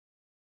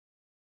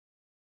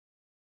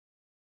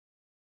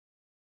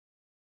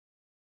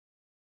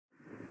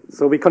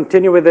So we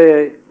continue with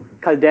the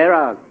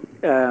caldera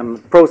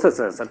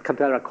processes and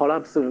caldera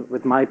collapse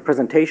with my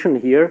presentation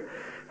here.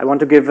 I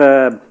want to give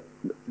the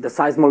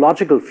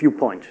seismological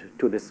viewpoint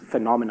to this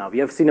phenomena. We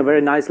have seen a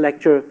very nice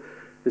lecture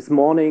this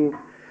morning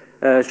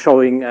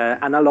showing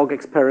analog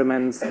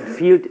experiments,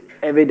 field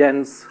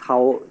evidence,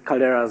 how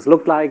calderas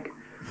look like.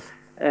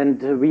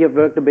 And we have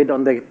worked a bit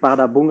on the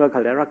Bardabunga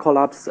caldera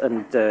collapse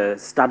and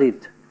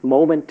studied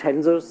moment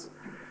tensors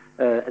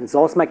and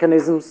source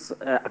mechanisms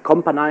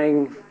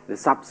accompanying the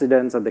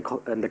subsidence and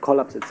the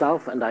collapse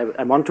itself. And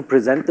I want to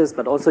present this,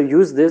 but also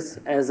use this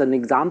as an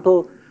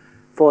example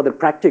for the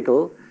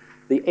practical.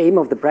 The aim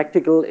of the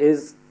practical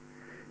is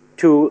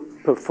to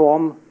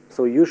perform,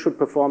 so you should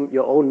perform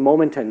your own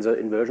moment tensor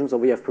inversion. So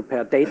we have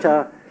prepared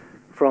data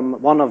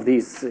from one of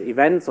these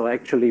events, or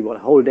actually a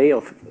whole day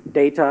of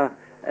data.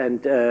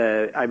 And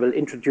I will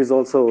introduce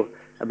also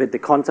a bit the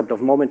concept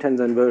of moment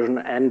tensor inversion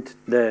and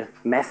the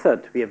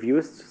method we have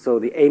used. So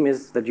the aim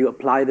is that you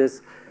apply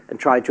this and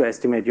try to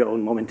estimate your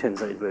own moment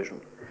tensor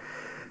inversion.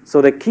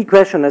 So the key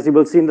question, as you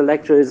will see in the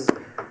lecture, is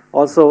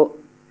also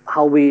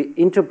how we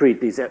interpret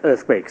these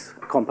earthquakes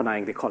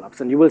accompanying the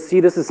collapse. And you will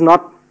see this is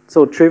not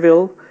so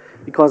trivial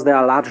because there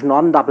are large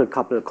non-double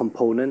couple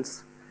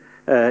components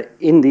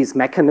in these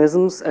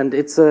mechanisms, and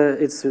it's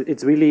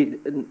really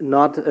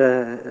not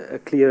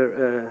a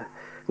clear.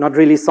 Not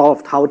really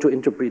solved how to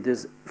interpret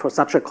this for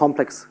such a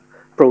complex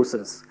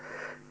process.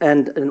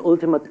 And an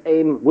ultimate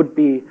aim would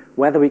be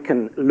whether we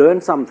can learn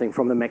something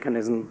from the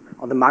mechanism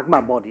on the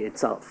magma body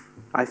itself.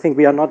 I think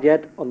we are not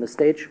yet on the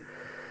stage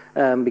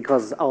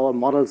because our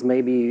models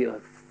maybe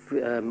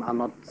are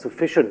not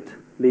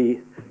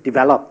sufficiently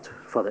developed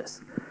for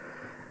this.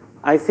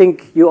 I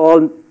think you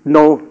all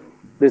know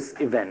this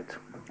event.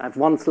 I have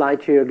one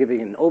slide here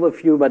giving an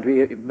overview,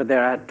 but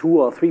there are 2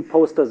 or 3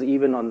 posters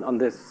even on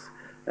this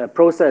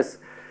process,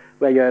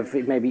 where you have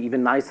maybe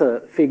even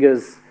nicer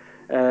figures,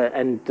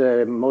 and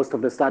most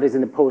of the studies in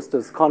the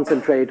posters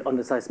concentrate on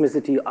the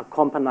seismicity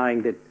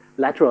accompanying the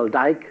lateral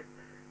dike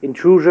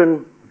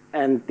intrusion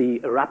and the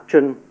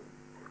eruption.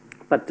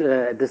 But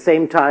at the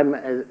same time,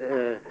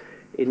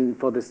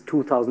 for this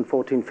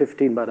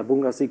 2014-15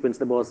 Bardabunga sequence,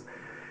 there was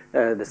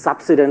the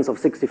subsidence of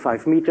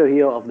 65 meters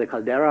here of the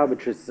caldera,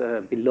 which is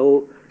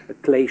below a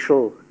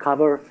glacial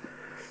cover.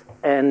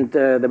 And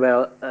there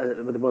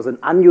was an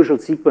unusual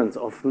sequence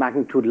of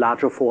magnitude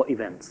larger 4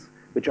 events,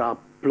 which are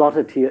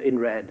plotted here in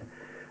red.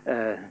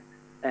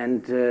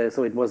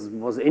 So it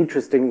was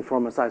interesting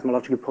from a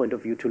seismological point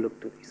of view to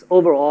look to these.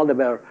 Overall, there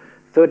were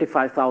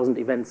 35,000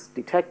 events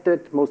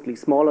detected, mostly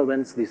smaller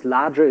events. These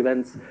larger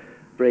events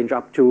range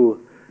up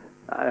to,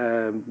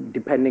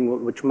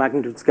 depending which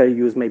magnitude scale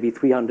you use, maybe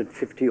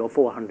 350 or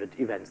 400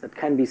 events that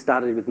can be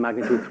started with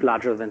magnitudes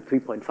larger than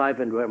 3.5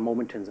 and where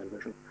moment tensor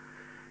inversion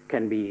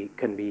can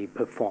be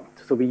performed.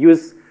 So we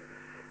use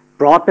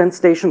broadband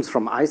stations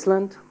from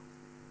Iceland,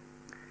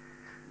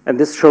 and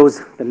this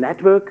shows the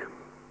network.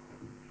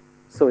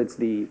 So it's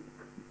the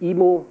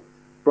EMO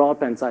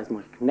broadband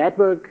seismic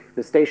network.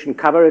 The station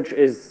coverage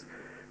is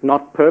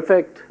not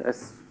perfect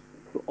as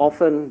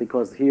often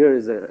because here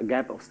is a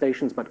gap of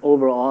stations, but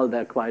overall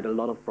there are quite a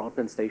lot of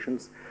broadband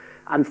stations.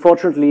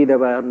 Unfortunately, there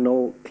were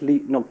no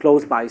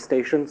close-by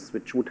stations,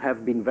 which would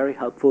have been very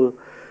helpful.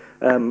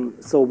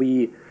 So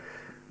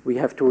we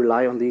have to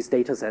rely on these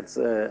data sets,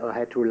 or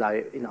had to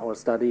rely in our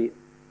study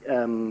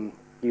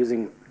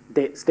using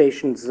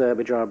stations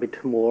which are a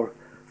bit more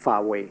far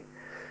away.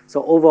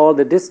 So overall,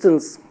 the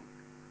distance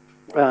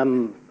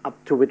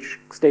up to which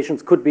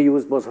stations could be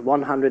used was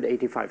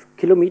 185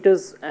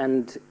 kilometers.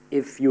 And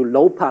if you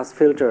low-pass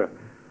filter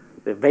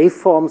the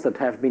waveforms that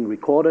have been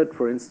recorded,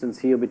 for instance,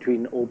 here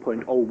between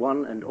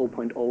 0.01 and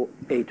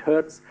 0.08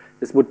 hertz,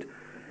 this would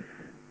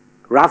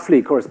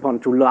roughly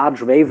correspond to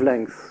large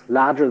wavelengths,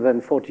 larger than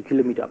 40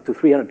 kilometers, up to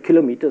 300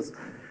 kilometers.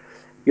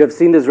 You have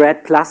seen this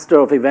red cluster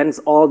of events.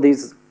 All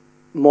these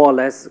more or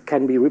less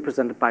can be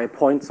represented by a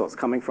point source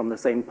coming from the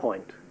same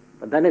point.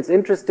 But then it's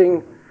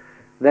interesting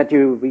that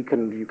you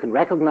can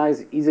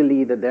recognize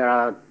easily that there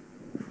are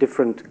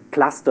different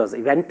clusters,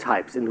 event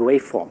types in the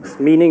waveforms,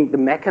 meaning the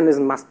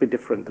mechanism must be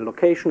different. The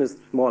location is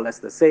more or less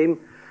the same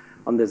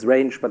on this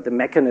range, but the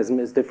mechanism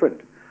is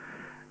different.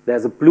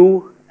 There's a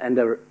blue and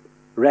a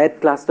red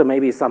cluster,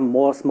 maybe some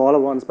more smaller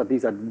ones, but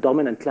these are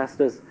dominant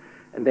clusters.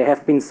 And they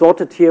have been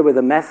sorted here with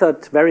a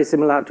method very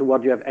similar to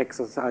what you have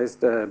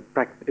exercised in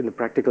the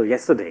practical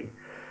yesterday.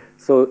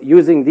 So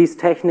using these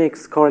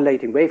techniques,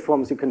 correlating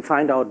waveforms, you can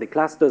find out the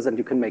clusters and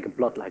you can make a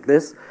plot like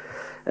this.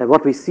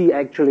 What we see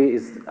actually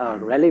is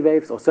Rayleigh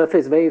waves or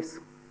surface waves.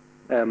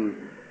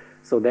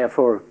 So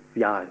therefore,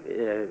 yeah,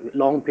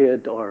 long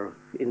period or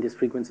in this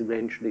frequency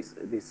range,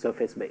 these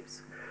surface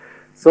waves.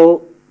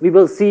 So we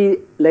will see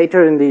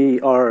later in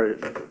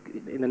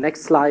the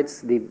next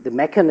slides the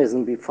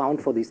mechanism we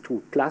found for these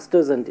 2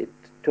 clusters, and it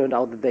turned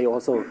out that they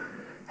also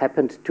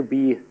happened to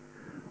be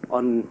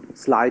on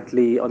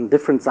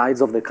different sides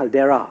of the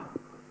caldera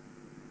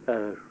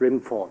rim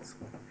faults.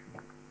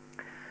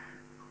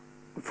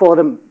 For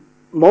the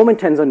moment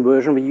tensor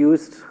inversion, we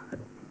used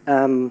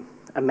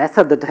a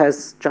method that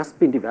has just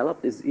been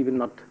developed, is even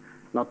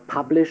not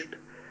published,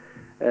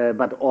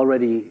 but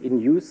already in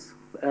use,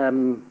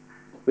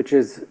 which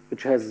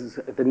has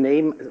the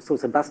name, so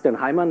Sebastian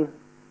Heimann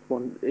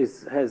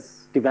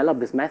has developed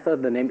this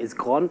method. The name is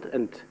Grond,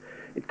 and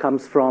it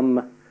comes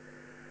from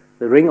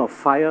the Ring of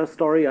Fire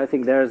story. I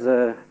think there's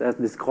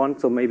this Grond,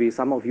 so maybe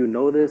some of you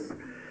know this.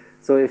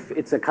 So if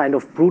it's a kind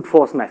of brute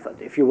force method.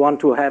 If you want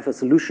to have a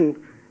solution,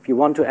 if you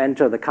want to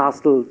enter the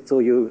castle, so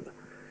you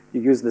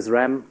use this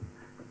ram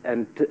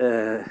and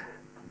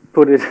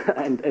put it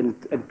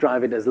and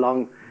drive it as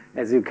long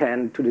as you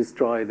can to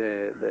destroy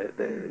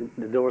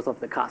the doors of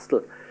the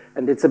castle.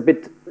 And it's a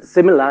bit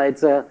similar.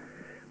 It's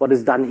what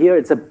is done here.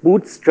 It's a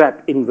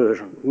bootstrap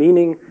inversion,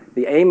 meaning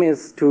the aim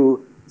is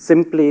to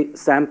simply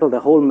sample the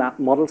whole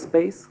model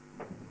space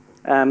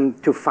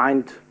to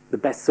find the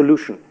best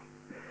solution.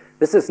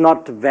 This is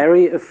not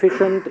very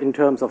efficient in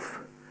terms of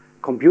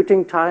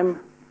computing time,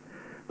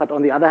 but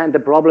on the other hand, the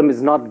problem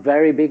is not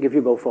very big if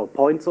you go for a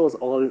point source.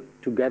 All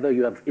together,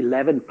 you have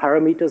 11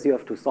 parameters you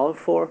have to solve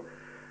for.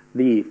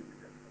 The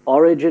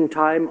origin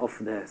time of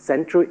the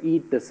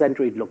centroid, the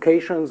centroid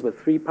locations with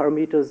 3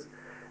 parameters,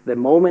 the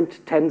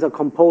moment tensor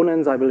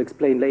components, I will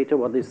explain later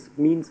what this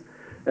means,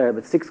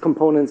 with 6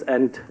 components,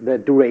 and the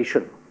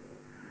duration.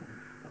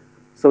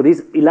 So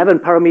these 11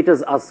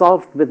 parameters are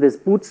solved with this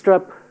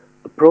bootstrap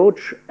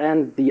approach,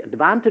 and the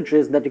advantage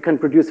is that you can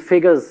produce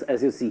figures,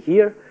 as you see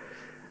here,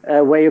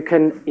 where you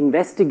can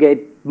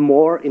investigate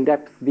more in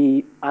depth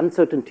the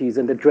uncertainties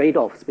and the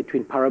trade-offs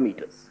between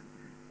parameters.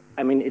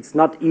 I mean, it's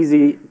not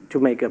easy to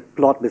make a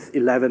plot with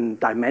 11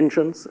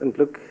 dimensions and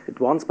look at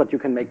once, but you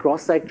can make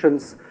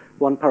cross-sections,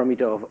 one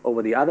parameter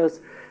over the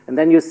others, and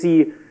then you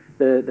see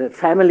the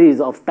families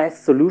of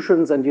best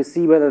solutions, and you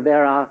see whether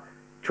there are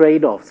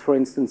trade-offs, for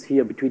instance,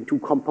 here between 2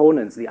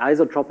 components, the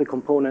isotropic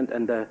component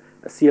and the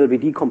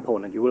CLVD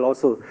component. You will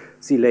also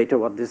see later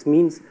what this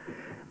means.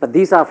 But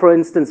these are, for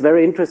instance,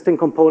 very interesting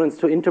components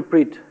to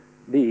interpret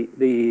the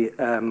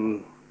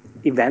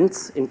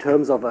events in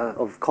terms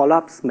of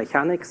collapse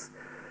mechanics.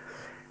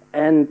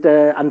 And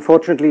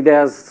unfortunately,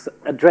 there's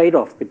a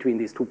trade-off between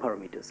these 2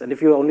 parameters. And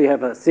if you only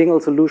have a single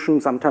solution,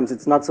 sometimes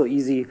it's not so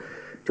easy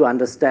to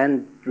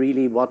understand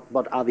really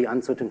what are the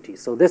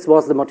uncertainties. So this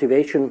was the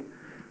motivation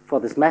for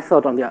this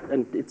method,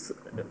 and it's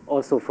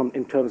also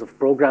in terms of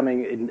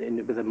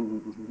programming with a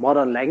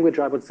modern language,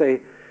 I would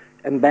say,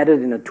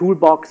 embedded in a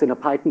toolbox, in a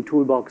Python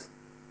toolbox,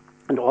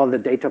 and all the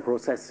data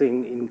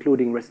processing,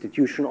 including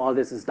restitution, all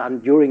this is done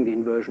during the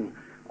inversion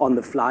on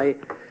the fly,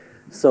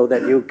 so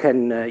that you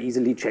can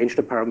easily change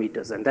the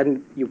parameters. And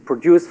then you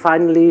produce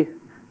finally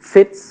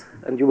fits,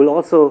 and you will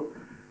also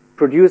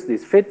produce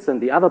these fits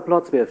and the other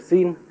plots we have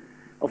seen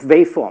of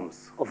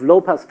waveforms, of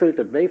low-pass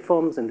filtered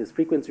waveforms in this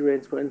frequency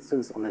range, for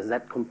instance, on the Z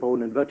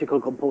component, vertical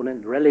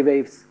component, Rayleigh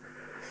waves,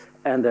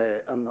 and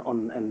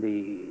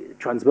the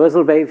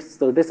transversal waves.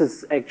 So this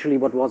is actually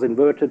what was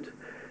inverted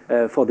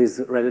for these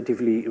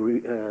relatively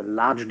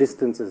large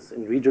distances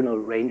in regional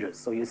ranges.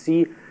 So you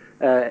see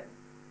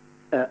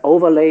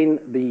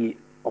overlaying the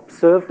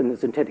observed in the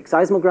synthetic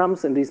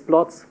seismograms in these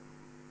plots.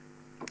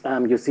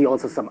 You see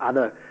also some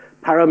other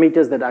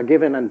parameters that are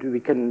given, and we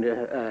can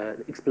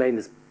explain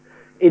this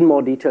in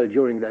more detail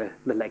during the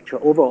lecture.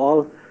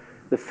 Overall,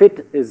 the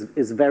fit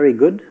is very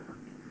good,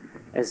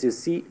 as you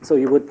see. So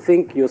you would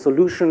think your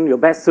solution, your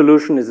best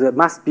solution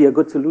must be a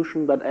good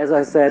solution, but as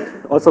I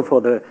said, also for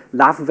the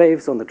love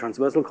waves on the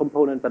transversal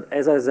component, but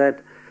as I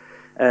said,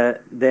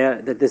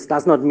 that this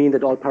does not mean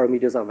that all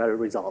parameters are well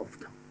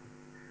resolved.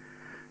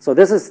 So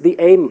this is the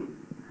aim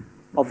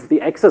of the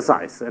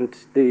exercise, and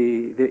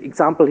the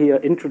example here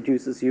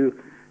introduces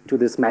you to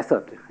this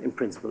method in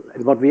principle,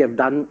 and what we have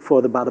done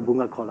for the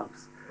Bardabunga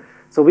collapse.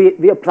 So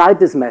we applied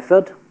this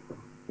method,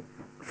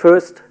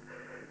 first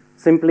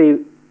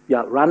simply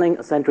running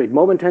a centroid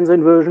moment tensor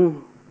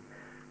inversion,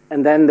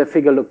 and then the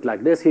figure looked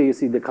like this. Here you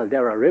see the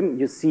caldera rim,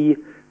 you see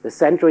the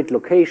centroid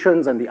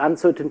locations and the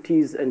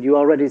uncertainties, and you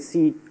already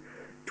see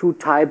 2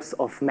 types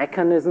of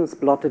mechanisms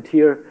plotted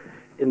here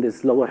in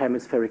this lower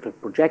hemispherical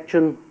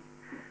projection.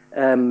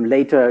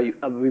 Later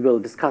we will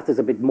discuss this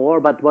a bit more,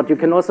 but what you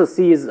can also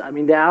see is, I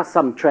mean, there are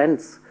some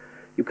trends.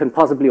 You can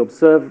possibly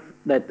observe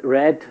that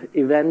red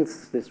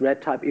events, these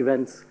red type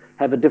events,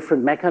 have a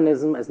different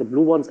mechanism as the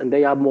blue ones, and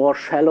they are more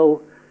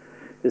shallow.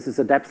 This is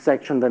a depth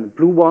section than the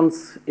blue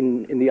ones.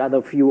 In the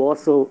other view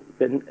also,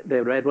 then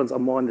the red ones are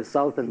more in the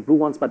south than the blue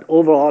ones, but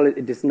overall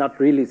it is not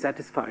really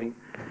satisfying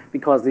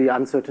because the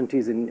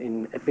uncertainties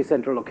in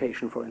epicentral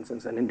location, for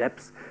instance, and in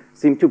depths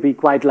seem to be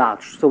quite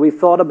large. So we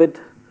thought a bit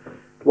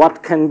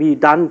what can be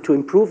done to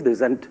improve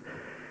this, and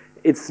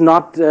it's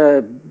not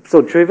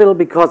so trivial,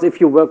 because if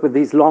you work with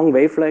these long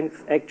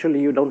wavelengths,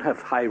 actually you don't have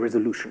high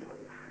resolution.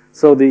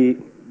 So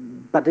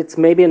but it's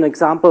maybe an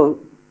example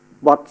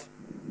what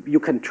you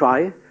can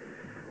try.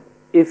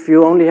 If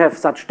you only have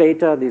such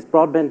data, these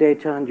broadband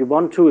data, and you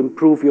want to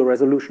improve your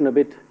resolution a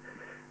bit,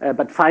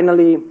 but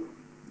finally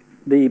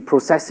the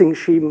processing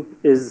scheme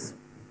is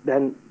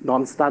then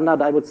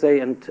non-standard, I would say,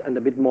 and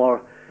a bit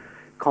more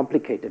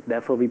complicated.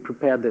 Therefore, we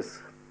prepared this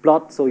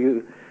plot. So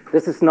you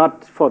This is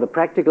not for the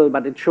practical,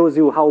 but it shows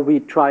you how we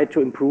try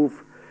to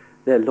improve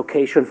the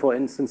location, for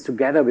instance,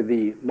 together with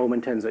the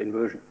moment tensor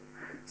inversion.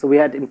 So we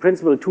had, in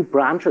principle, two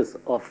branches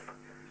of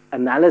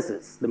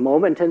analysis. The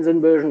moment tensor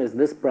inversion is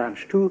this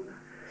branch too,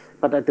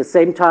 but at the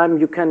same time,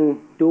 you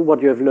can do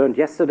what you have learned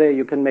yesterday.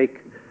 You can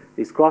make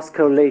these cross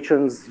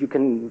correlations. You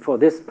can, for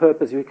this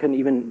purpose, you can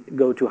even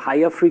go to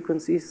higher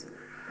frequencies.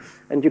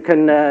 And you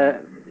can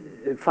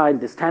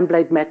find this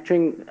template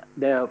matching.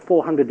 There are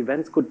 400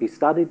 events could be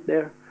studied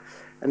there.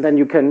 And then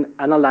you can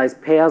analyze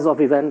pairs of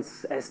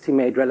events,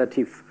 estimate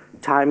relative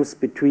times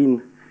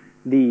between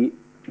the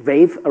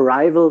wave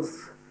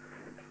arrivals,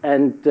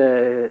 and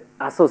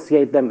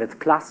associate them with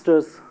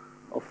clusters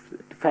of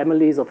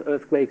families of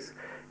earthquakes.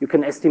 You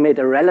can estimate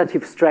a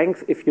relative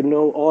strength. If you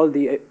know all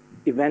the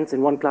events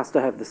in one cluster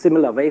have the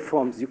similar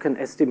waveforms, you can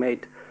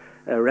estimate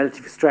a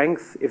relative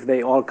strength if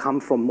they all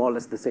come from more or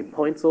less the same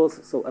point source.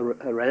 So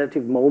a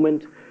relative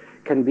moment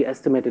can be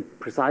estimated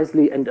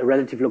precisely, and a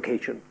relative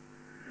location.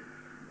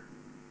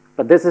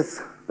 But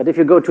if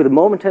you go to the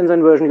moment tensor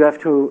inversion, you have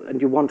to, and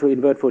you want to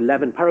invert for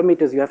 11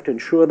 parameters, you have to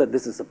ensure that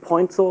this is a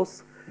point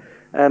source,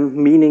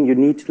 meaning you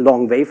need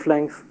long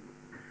wavelength.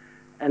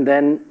 And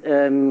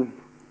then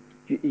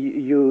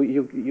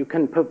you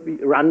can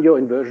run your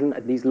inversion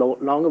at these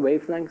longer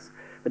wavelengths,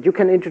 but you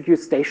can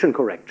introduce station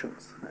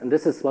corrections. And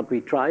this is what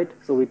we tried.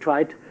 So we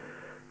tried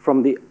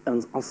from the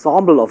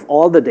ensemble of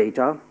all the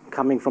data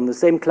coming from the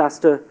same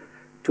cluster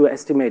to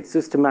estimate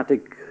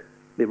systematic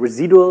the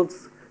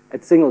residuals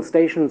at single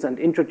stations and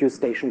introduce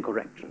station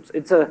corrections.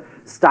 It's a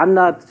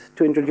standard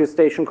to introduce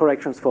station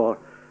corrections for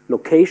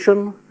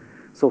location.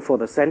 So for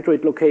the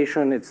centroid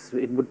location,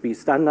 it would be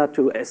standard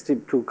to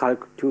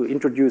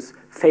introduce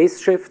phase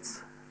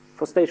shifts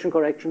for station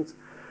corrections.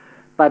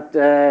 But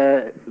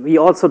we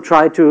also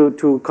try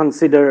to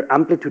consider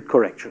amplitude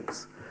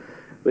corrections,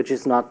 which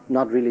is not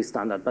really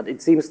standard. But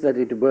it seems that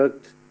it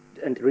worked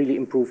and really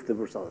improved the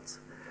results.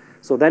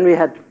 So then we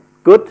had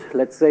good,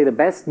 let's say the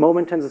best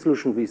moment tensor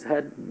solution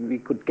we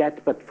could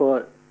get, but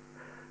for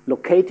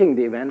locating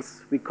the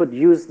events, we could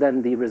use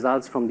then the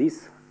results from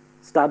these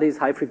studies,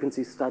 high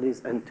frequency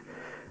studies, and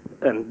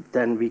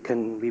then we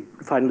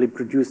finally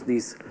produce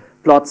these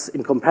plots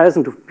in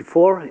comparison to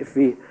before. If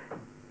we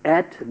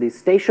add the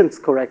station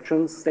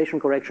corrections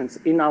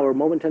in our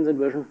moment tensor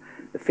inversion,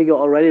 the figure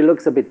already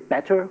looks a bit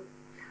better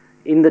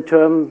in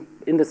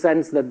the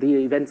sense that the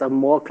events are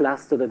more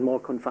clustered and more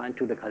confined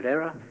to the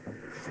caldera.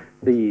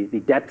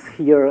 The depth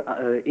here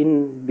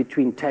in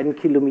between 10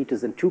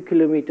 kilometers and 2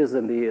 kilometers,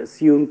 and the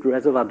assumed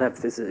reservoir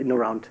depth is in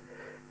around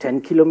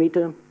 10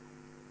 kilometers.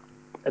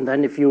 And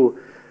then if you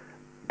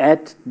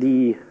add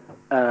the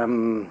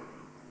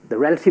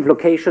relative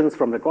locations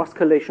from the cross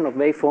correlation of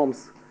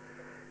waveforms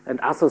and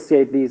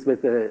associate these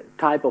with the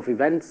type of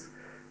events,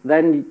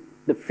 then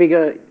the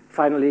figure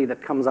finally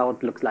that comes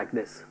out looks like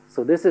this.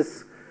 So this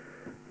is,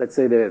 let's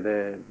say,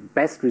 the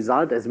best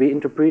result as we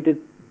interpret it.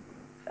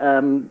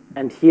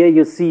 And here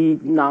you see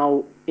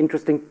now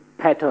interesting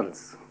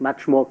patterns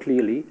much more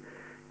clearly.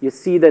 You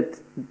see that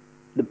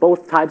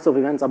both types of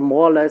events are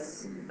more or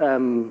less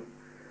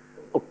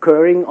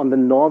occurring on the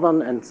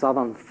northern and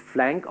southern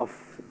flank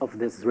of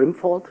this rim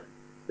fault.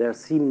 There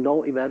seem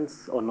no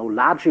events or no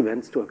large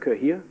events to occur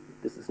here.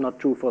 This is not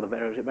true for the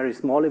very, very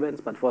small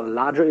events, but for the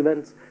larger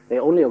events, they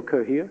only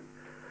occur here,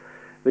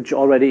 which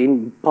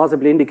already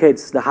possibly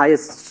indicates the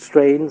highest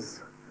strain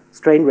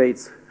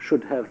rates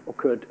should have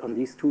occurred on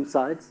these two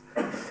sides.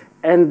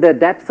 And the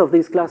depth of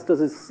these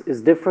clusters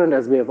is different,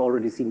 as we have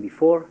already seen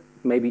before,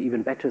 maybe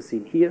even better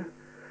seen here.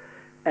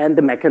 And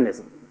the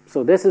mechanism.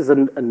 So this is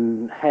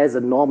has a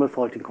normal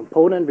faulting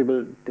component. We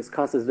will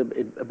discuss this a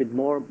bit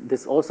more.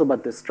 This also,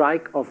 but the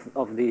strike of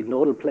the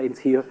nodal planes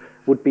here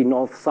would be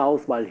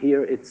north-south, while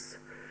here it's,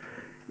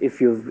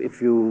 if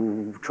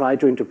you try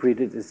to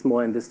interpret it, it's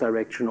more in this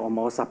direction or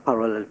more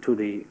subparallel to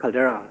the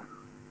caldera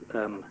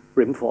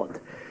rim fault.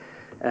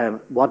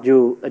 What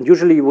you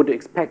usually would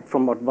expect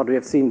from what we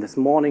have seen this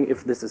morning,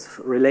 if this is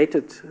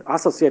related,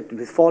 associated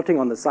with faulting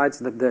on the sides,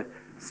 that the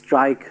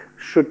strike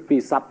should be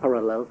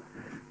subparallel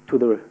to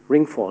the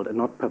ring fault and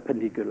not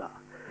perpendicular.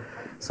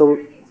 So,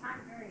 time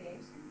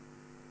variation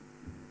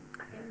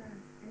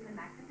in the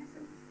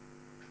mechanisms?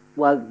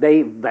 Well,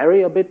 they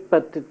vary a bit,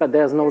 but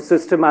there's no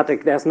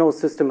systematic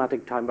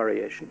time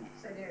variation.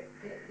 So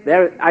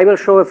there, I will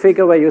show a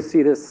figure where you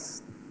see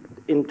this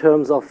in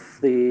terms of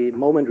the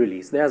moment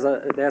release. There's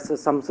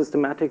some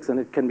systematics, and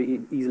it can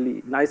be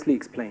nicely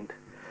explained.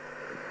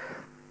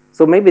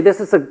 So maybe this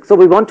is so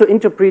we want to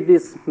interpret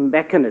this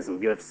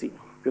mechanism you have seen.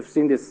 You've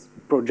seen these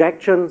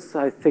projections.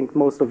 I think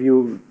most of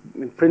you,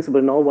 in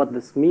principle, know what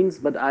this means.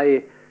 But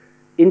I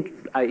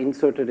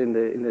inserted in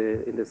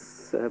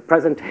this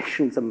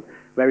presentation some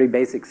very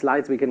basic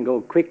slides. We can go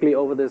quickly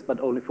over this,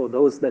 but only for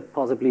those that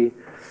possibly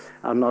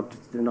are not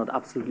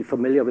absolutely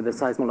familiar with the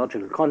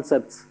seismological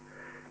concepts.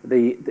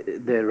 The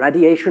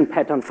radiation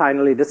pattern.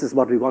 Finally, this is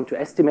what we want to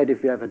estimate.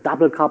 If you have a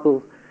double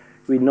couple,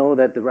 we know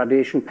that the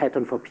radiation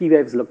pattern for P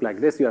waves look like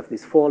this. You have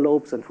these 4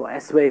 lobes, and for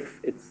S wave,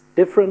 it's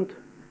different.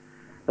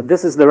 But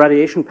this is the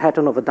radiation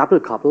pattern of a double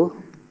couple.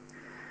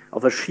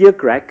 of a shear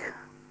crack,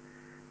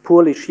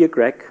 poorly shear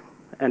crack,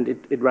 and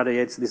it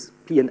radiates these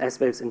P and S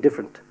waves in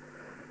different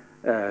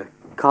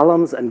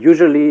columns, and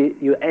usually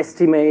you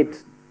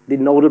estimate the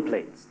nodal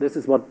planes. This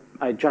is what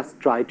I just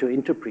tried to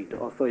interpret,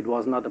 although it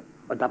was not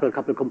a double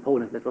couple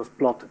component that was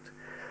plotted.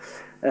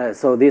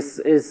 So this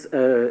is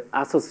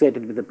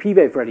associated with the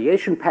P-wave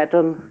radiation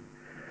pattern,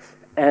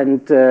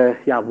 and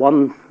yeah,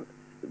 one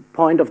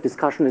point of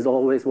discussion is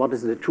always what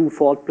is the true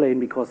fault plane,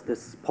 because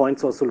this point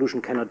source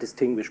solution cannot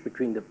distinguish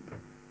between the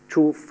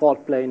true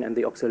fault plane and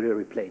the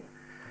auxiliary plane.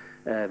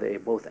 They are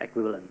both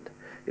equivalent.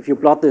 If you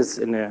plot this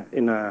in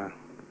a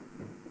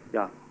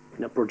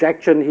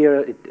projection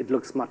here, it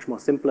looks much more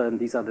simpler, and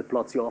these are the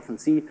plots you often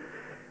see.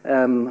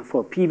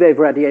 For P-wave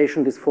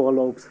radiation, these 4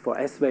 lobes. For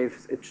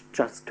S-waves, it's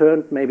just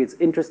turned. Maybe it's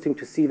interesting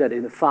to see that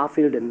in the far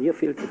field and near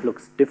field, it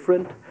looks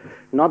different.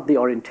 Not the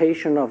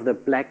orientation of the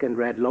black and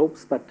red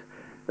lobes, but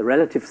the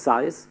relative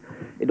size.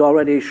 It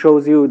already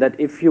shows you that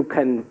if you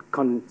can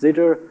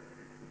consider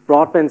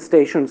broadband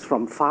stations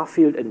from far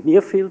field and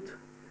near field,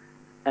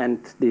 and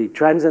the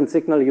transient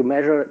signal you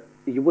measure,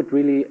 you would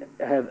really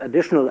have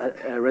additional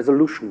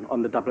resolution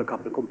on the double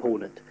couple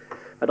component.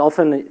 But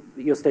often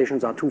your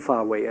stations are too far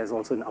away, as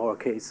also in our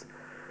case,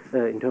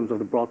 in terms of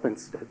the broadband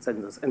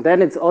sensors. And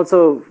then it's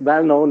also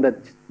well known that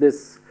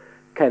this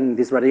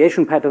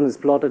radiation pattern is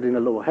plotted in the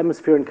lower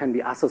hemisphere and can be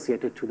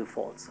associated to the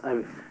faults.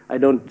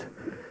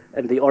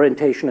 And the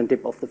orientation and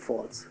dip of the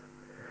faults.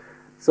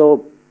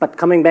 So, but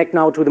coming back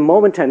now to the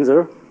moment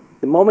tensor,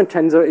 the moment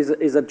tensor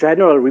is a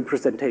general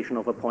representation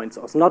of a point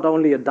source, not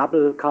only a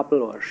double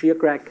couple or a shear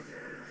crack.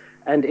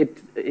 And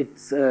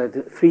it's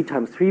the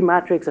 3x3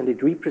 matrix, and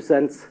it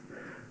represents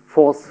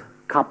force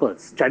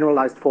couples,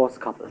 generalized force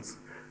couples,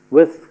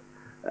 with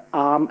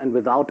arm and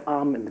without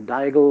arm, and the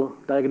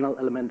diagonal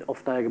element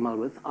off diagonal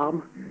with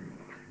arm.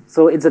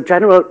 So it's a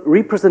general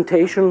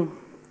representation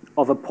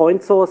of a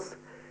point source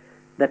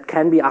that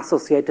can be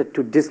associated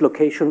to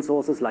dislocation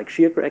sources like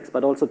shear cracks,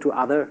 but also to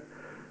other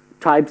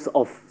types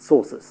of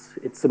sources.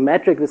 It's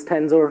symmetric, this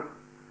tensor,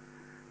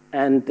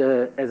 and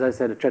as I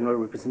said, a general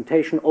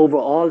representation.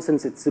 Overall,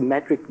 since it's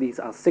symmetric, these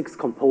are 6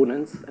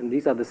 components, and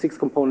these are the 6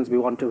 components we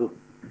want to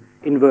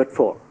invert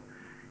for.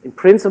 In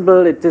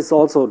principle, it is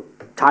also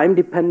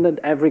time-dependent.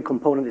 Every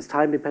component is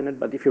time-dependent,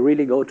 but if you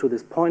really go to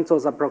this point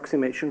source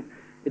approximation,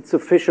 it's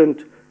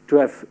sufficient to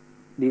have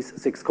these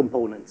 6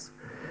 components.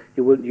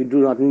 You do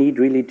not need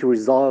really to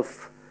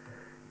resolve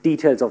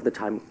details of the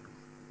time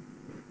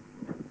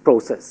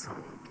process.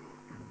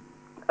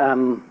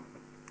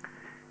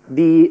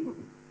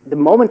 The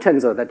moment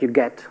tensor that you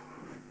get,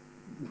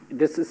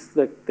 this is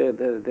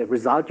the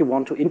result you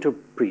want to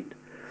interpret.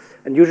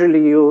 And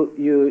usually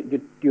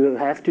you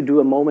have to do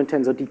a moment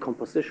tensor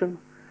decomposition.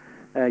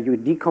 We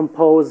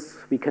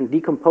can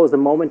decompose the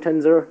moment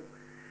tensor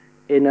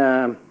in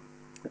a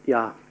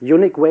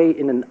unique way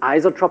in an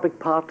isotropic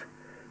part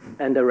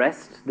and the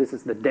rest. This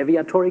is the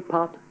deviatoric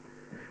part.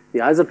 The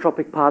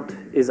isotropic part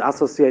is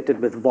associated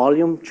with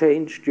volume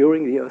change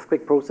during the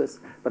earthquake process,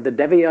 but the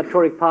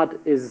deviatoric part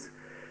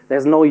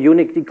there's no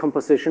unique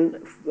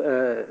decomposition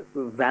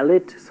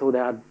valid, so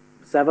there are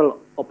several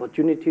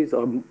opportunities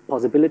or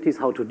possibilities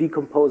how to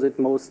decompose it.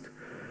 Most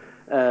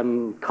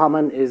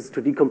common is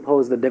to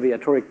decompose the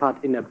deviatoric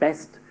part in a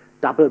best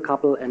double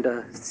couple and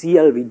a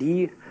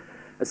CLVD.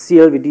 A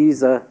CLVD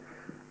is a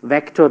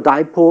vector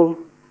dipole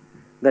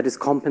that is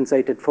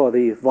compensated for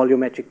the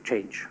volumetric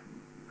change.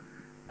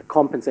 A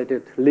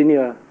compensated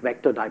linear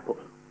vector dipole.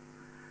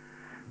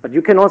 But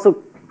you can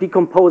also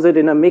decompose it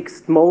in a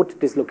mixed mode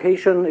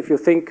dislocation. If you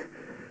think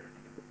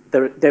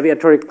the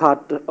deviatoric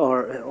part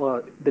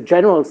or the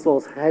general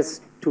source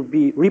has to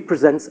be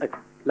represents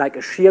like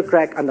a shear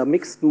crack under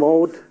mixed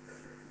mode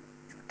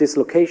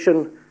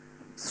dislocation,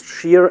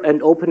 shear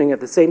and opening at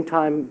the same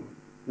time,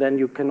 then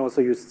you can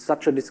also use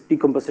such a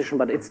decomposition,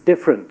 but it's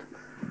different.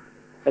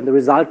 And the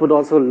result would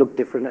also look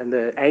different, and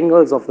the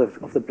angles of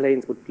the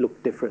planes would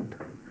look different.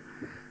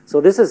 So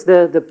this is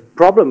the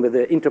problem with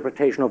the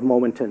interpretation of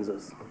moment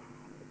tensors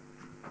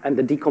and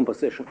the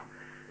decomposition.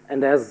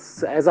 And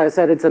as I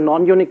said, it's a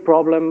non-unique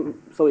problem,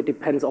 so it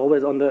depends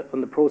always on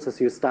the process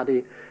you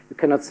study. You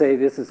cannot say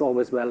this is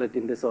always valid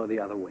in this or the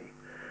other way.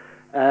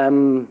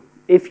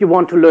 If you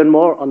want to learn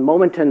more on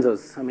moment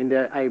tensors,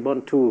 I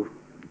want to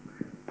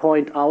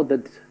point out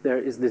that there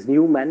is this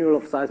new manual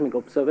of seismic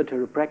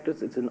observatory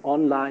practice. It's an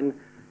online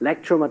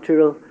lecture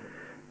material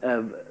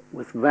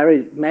with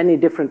very many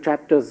different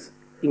chapters,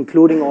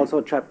 including also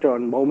a chapter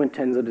on moment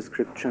tensor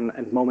description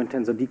and moment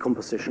tensor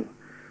decomposition.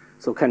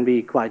 So can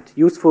be quite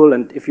useful.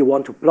 And if you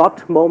want to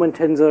plot moment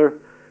tensor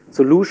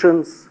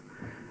solutions,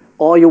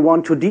 or you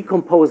want to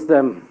decompose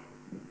them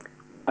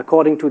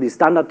according to the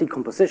standard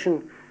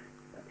decomposition,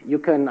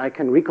 I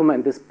can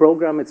recommend this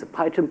program. It's a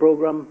Python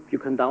program you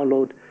can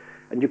download,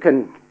 and you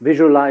can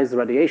visualize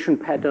radiation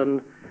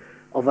pattern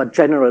of a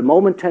general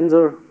moment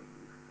tensor,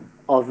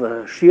 of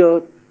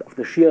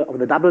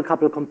the double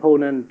couple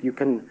component. You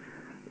can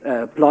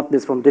plot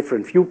this from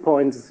different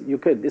viewpoints.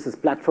 This is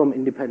platform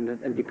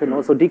independent, and you can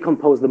also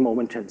decompose the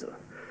moment tensor.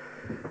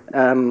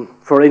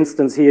 For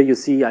instance, here you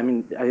see,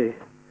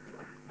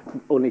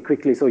 only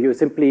quickly, so you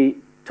simply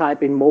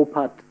type in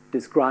MOPAT,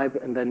 describe,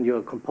 and then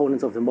your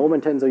components of the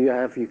moment tensor. You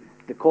have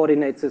the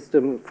coordinate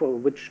system for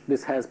which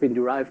this has been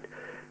derived,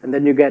 and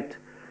then you get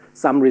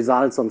some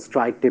results on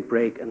strike, dip,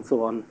 break, and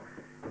so on.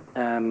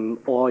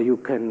 Or you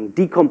can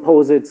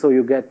decompose it, so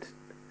you get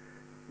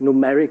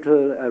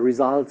numerical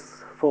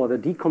results for the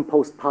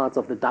decomposed parts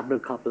of the double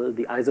couple,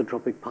 the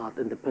isotropic part,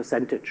 and the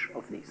percentage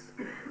of these.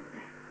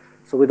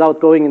 So without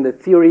going in the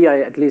theory,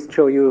 I at least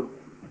show you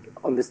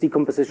on this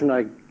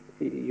decomposition,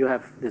 you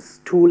have this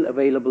tool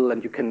available,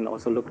 and you can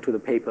also look to the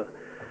paper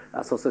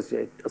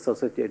associated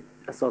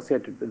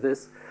with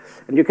this.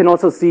 And you can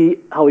also see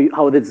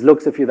how this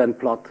looks if you then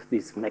plot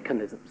these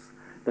mechanisms.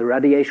 The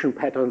radiation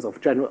patterns of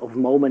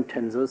moment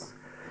tensors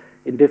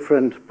in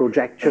different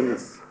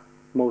projections,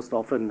 most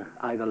often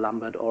either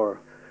Lambert or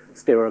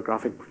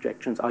stereographic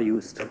projections are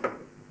used.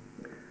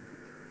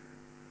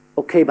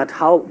 Okay, but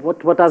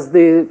what does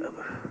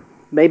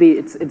maybe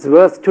it's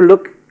worth to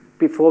look,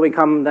 before we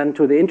come then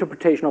to the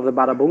interpretation of the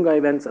Bardabunga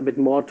events, a bit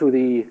more to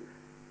the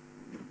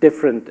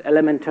different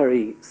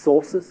elementary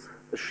sources.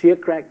 The shear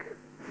crack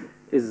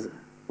is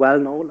well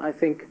known, I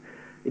think.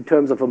 In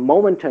terms of a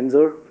moment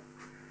tensor,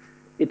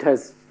 it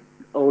has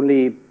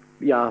only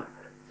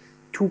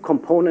two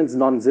components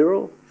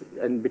non-zero,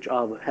 and which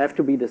have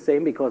to be the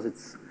same because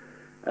it's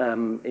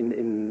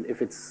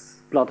if it's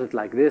plotted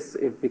like this,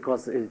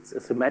 because it's a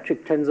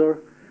symmetric tensor.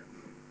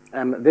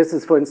 This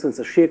is, for instance,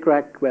 a shear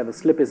crack where the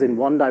slip is in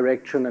one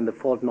direction and the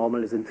fault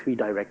normal is in 3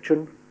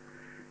 directions.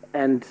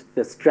 And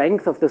the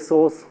strength of the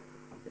source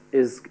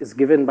is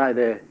given by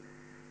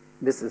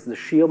this is the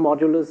shear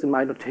modulus in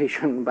my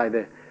notation, by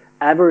the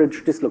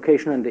average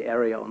dislocation and the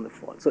area on the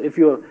fault. So if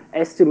you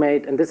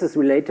estimate, and this is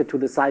related to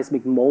the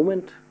seismic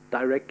moment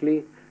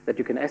directly, that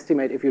you can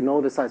estimate, if you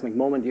know the seismic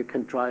moment, you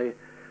can try,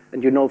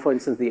 and you know, for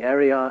instance, the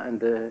area and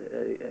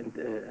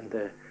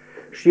the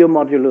shear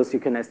modulus, you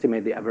can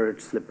estimate the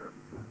average slip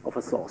of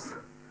a source.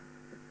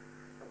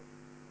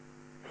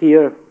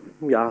 Here,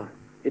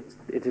 it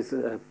is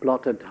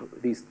plotted,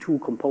 these two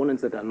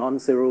components that are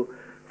non-zero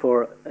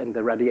and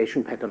the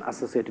radiation pattern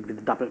associated with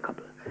the double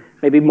couple.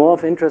 Maybe more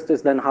of interest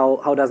is then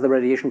how does the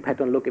radiation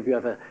pattern look if you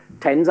have a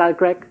tensile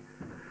crack?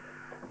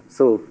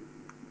 So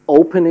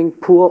opening,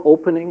 poor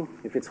opening.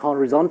 If it's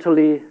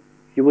horizontally,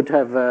 you would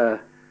have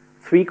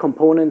 3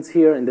 components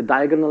here in the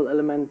diagonal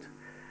element.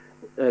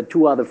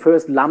 2 are the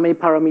first Lamy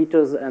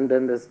parameters, and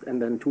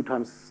then 2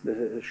 times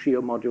the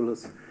shear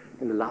modulus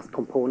in the last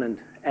component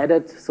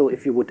added. So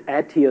if you would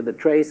add here the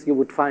trace, you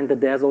would find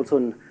that there's also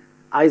an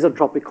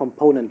isotropic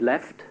component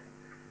left.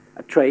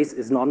 A trace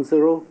is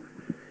non-zero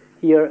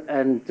here,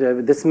 and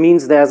this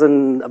means there's a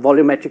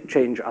volumetric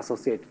change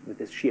associated with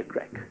this shear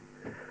crack.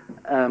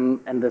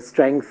 And the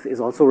strength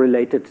is also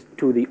related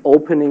to the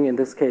opening in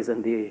this case,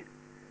 and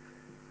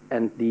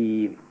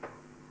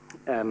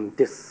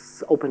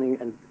this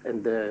opening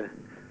and the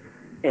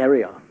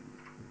area.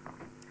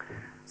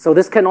 So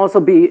this can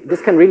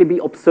really be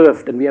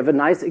observed, and we have a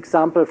nice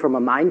example from a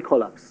mine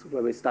collapse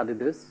where we studied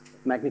this,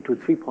 magnitude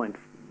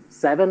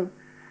 3.7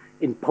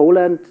 in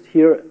Poland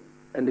here,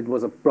 and it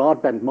was a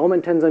broadband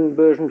moment tensor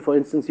inversion, for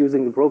instance,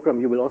 using the program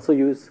you will also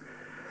use.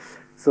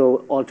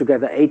 So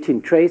altogether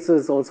 18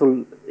 traces,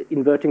 also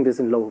inverting this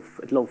at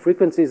low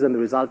frequencies, and the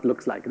result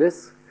looks like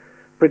this,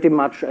 pretty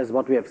much as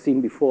what we have seen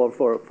before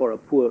for a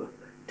poor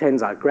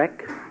tensile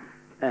crack.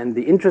 And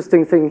the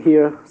interesting thing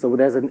here, so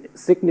there's a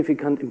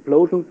significant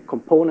implosion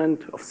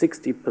component of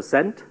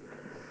 60%,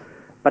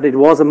 but it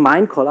was a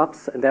mine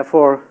collapse, and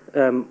therefore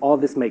all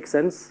this makes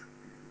sense.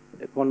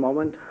 One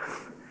moment.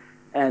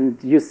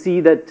 And you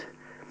see that,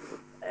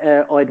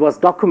 or it was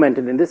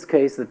documented in this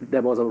case, that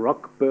there was a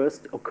rock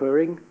burst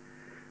occurring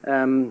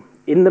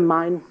in the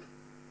mine.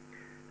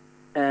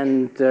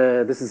 And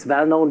this is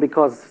well known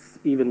because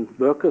even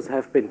workers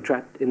have been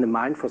trapped in the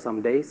mine for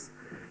some days.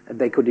 And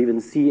they could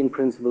even see, in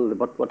principle,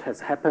 what has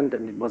happened,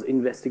 and it was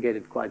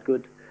investigated quite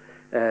good.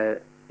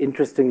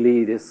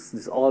 Interestingly,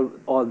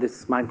 all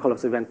this mine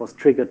collapse event was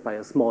triggered by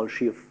a small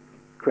shear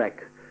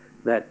crack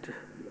that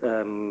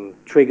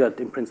triggered,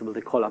 in principle,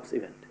 the collapse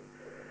event.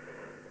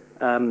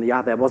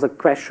 There was a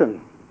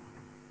question.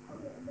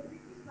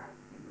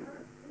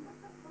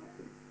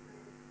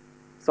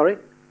 Sorry?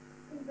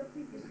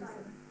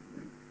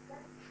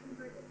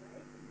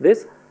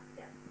 This?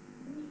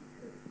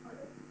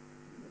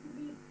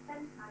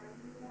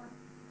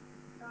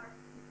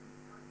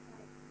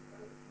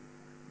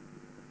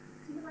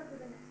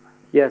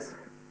 Yes.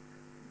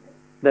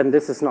 Then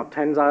this is not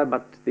tensile,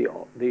 but the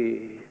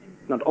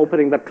not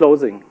opening but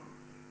closing.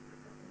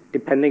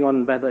 Depending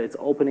on whether it's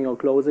opening or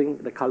closing,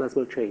 the colors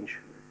will change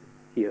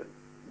here.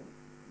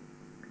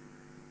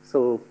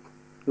 So,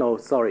 no,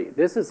 sorry.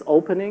 This is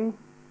opening,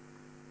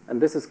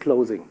 and this is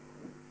closing.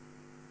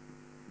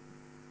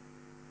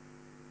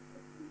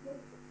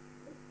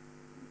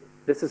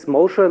 This is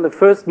motion. The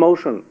first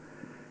motion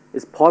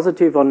is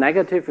positive or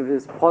negative. If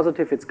it's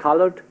positive, it's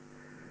colored.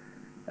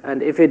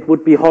 And if it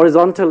would be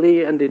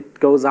horizontally and it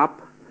goes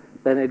up,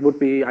 then it would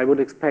be, I would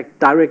expect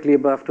directly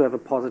above to have a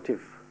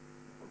positive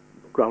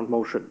ground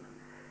motion.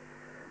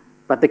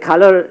 But the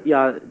color,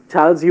 yeah,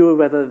 tells you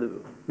whether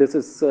this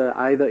is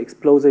either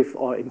explosive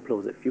or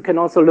implosive. You can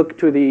also look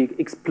to the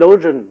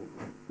explosion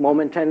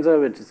moment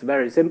tensor, which is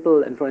very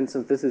simple. And for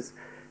instance, this is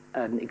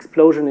an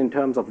explosion in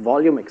terms of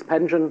volume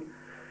expansion.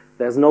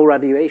 There's no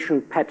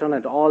radiation pattern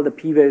at all. The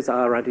P waves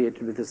are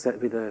radiated with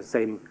the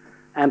same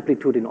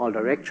amplitude in all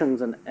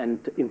directions.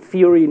 And in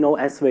theory, no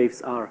S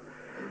waves are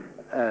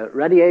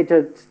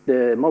radiated.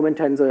 The moment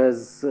tensor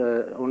is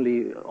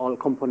only all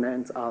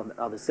components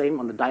are the same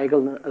on the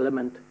diagonal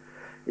element.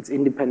 It's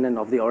independent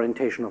of the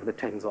orientation of the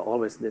tensor,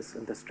 always this,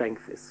 and the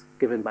strength is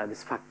given by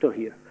this factor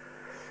here.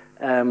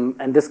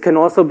 And this can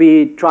also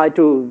be tried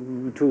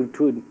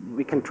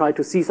we can try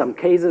to see some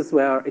cases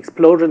where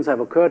explosions have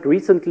occurred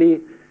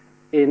recently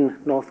in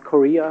North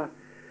Korea.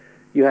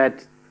 You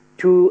had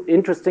two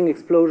interesting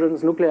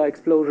explosions, nuclear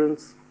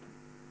explosions,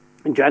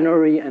 in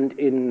January and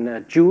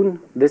in June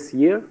this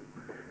year.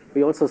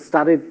 We also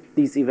studied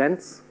these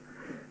events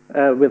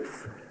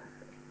with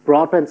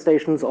broadband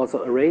stations,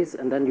 also arrays,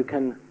 and then you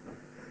can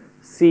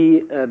see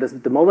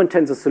the moment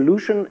tensor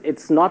solution.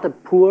 It's not a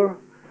pure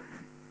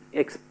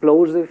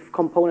explosive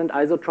component,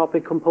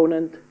 isotropic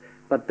component,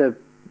 but the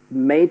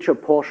major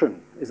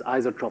portion is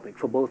isotropic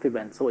for both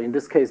events. So in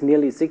this case,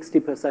 nearly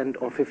 60%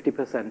 or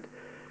 50%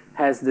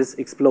 has this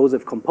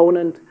explosive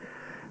component.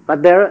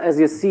 But there, as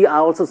you see,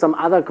 are also some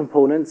other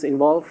components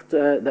involved.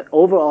 The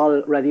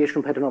overall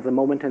radiation pattern of the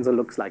moment tensor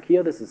looks like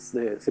here. This is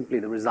simply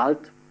the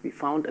result we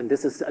found, and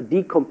this is a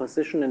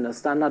decomposition in a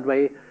standard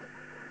way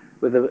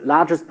with the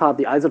largest part,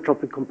 the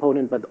isotropic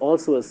component, but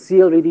also a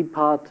CLVD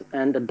part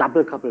and a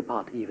double couple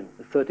part even,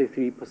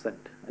 33%.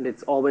 And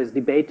it's always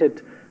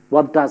debated,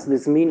 what does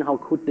this mean? How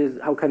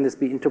can this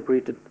be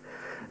interpreted?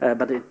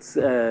 But it's,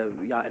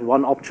 yeah, and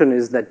one option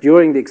is that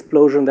during the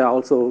explosion, there are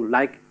also,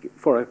 like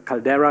for a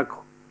caldera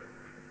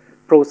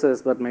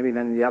process, but maybe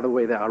then the other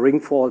way, there are ring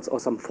faults or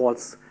some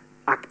faults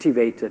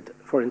activated,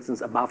 for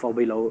instance, above or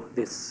below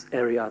this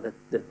area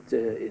that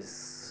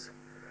is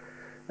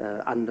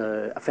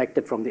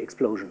affected from the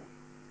explosion.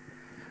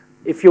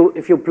 If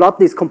you plot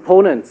these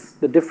components,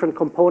 the different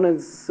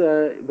components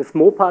with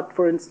MOPAT,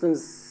 for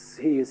instance,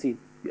 here you see,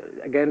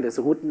 again, there's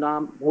a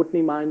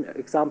Rudny mine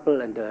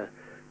example and a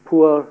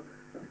poor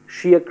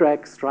shear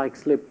crack strike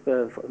slip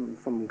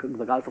from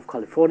the Gulf of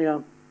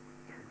California.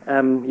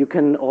 You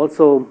can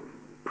also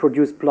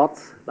produce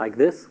plots like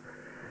this,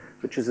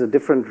 which is a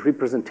different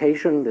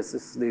representation. This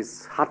is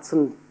this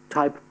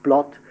Hudson-type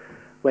plot,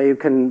 where you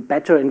can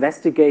better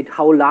investigate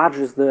how large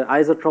is the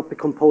isotropic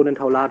component,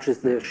 how large is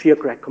the shear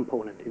crack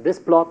component. In this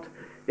plot,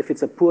 if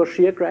it's a poor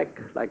shear crack,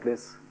 like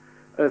this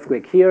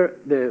earthquake here,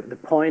 the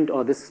point,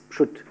 or this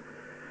should,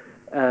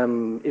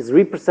 is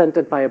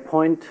represented by a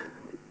point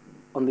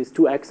on these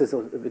two axes,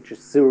 which is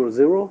 0,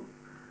 0.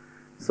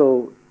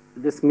 So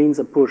this means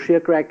a poor shear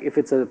crack. If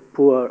it's a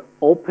poor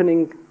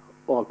opening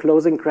or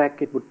closing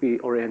crack, it would be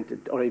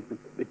oriented, or it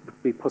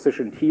would be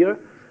positioned here,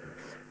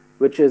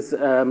 which is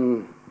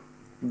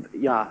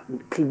yeah,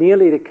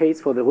 clearly the case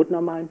for the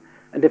Rudner mine.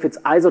 And if it's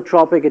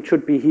isotropic, it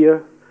should be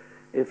here.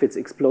 If it's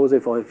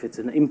explosive or if it's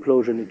an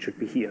implosion, it should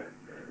be here.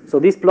 So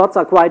these plots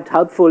are quite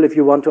helpful if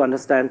you want to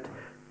understand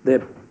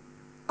the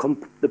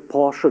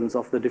portions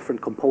of the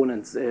different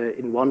components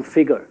in one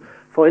figure.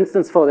 For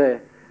instance, for the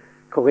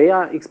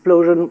Korea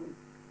explosion,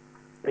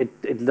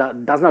 it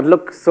does not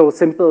look so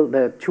simple.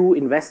 The two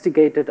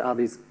investigated are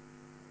these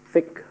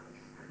thick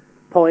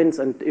points,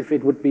 and if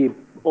it would be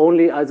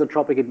only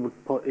isotropic,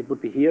 it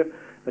would be here.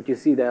 But you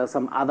see there are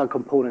some other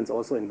components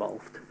also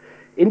involved.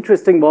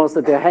 Interesting was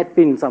that there had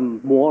been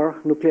some more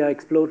nuclear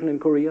explosion in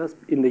Korea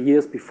in the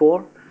years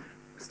before,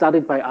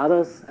 studied by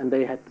others, and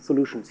they had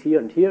solutions here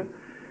and here.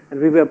 And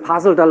we were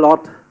puzzled a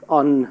lot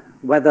on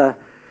whether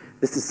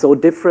this is so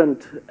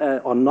different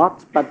or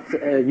not, but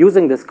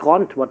using this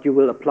Grant, what you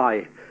will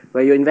apply,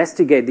 where you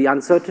investigate the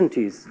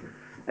uncertainties.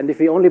 And if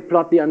we only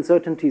plot the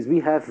uncertainties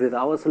we have with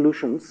our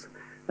solutions,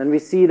 then we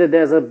see that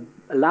there's a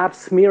large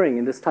smearing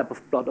in this type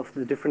of plot of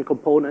the different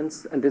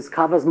components, and this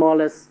covers more or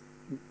less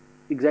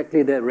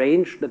exactly the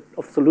range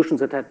of solutions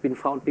that had been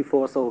found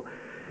before. So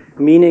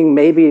meaning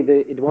maybe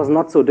it was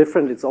not so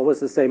different, it's always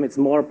the same, it's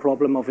more a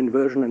problem of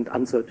inversion and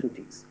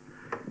uncertainties.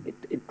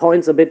 It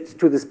points a bit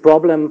to this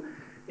problem.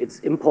 It's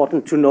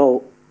important to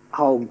know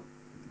how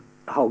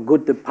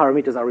good the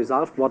parameters are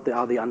resolved, what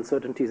are the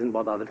uncertainties, and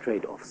what are the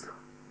trade-offs.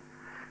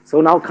 So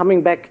now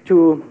coming back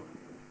to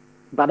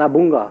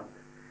Bardabunga.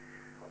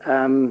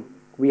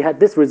 We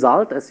had this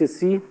result, as you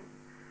see,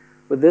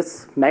 with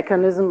this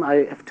mechanism.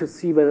 I have to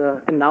see whether,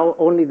 and now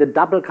only the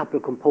double couple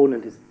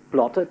component is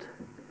plotted.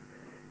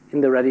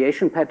 In the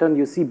radiation pattern,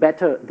 you see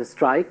better the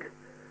strike,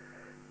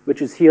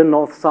 which is here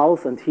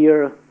north-south, and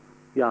here,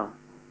 yeah,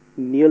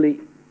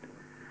 nearly,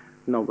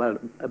 no, well,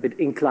 a bit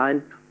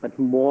inclined, but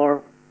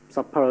more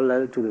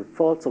subparallel to the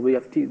fault. So we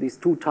have these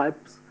two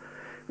types.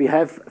 We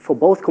have, for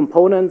both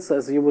components,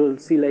 as you will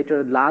see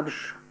later,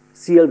 large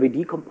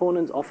CLVD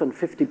components, often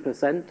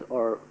 50%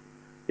 or,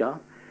 yeah.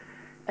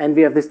 And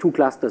we have these two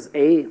clusters,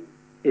 A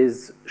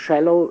is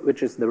shallow,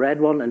 which is the red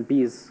one, and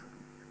B is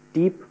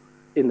deep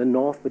in the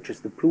north, which is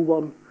the blue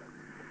one.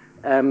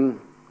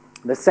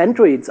 The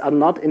centroids are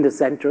not in the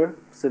center,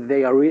 so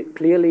they are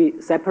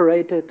clearly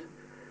separated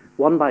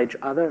one by each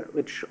other,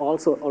 which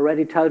also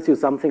already tells you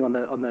something on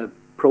the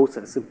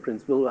process in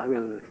principle. I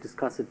will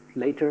discuss it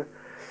later.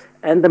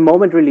 And the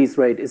moment release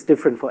rate is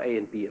different for A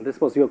and B, and this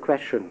was your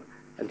question.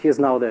 And here's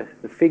now the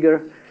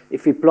figure.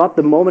 If we plot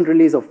the moment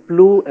release of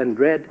blue and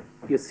red,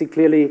 you see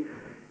clearly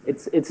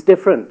it's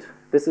different.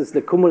 This is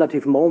the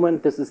cumulative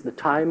moment. This is the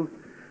time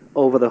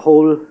over the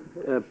whole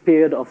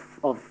period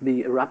of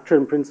the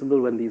eruption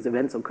principle when these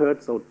events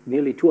occurred, so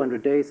nearly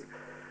 200 days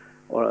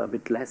or a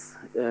bit less.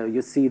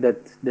 You see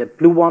that the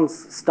blue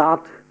ones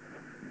start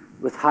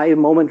with high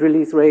moment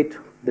release rate,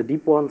 the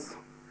deep ones,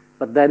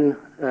 but then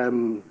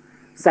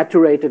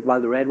saturated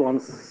while the red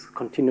ones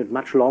continued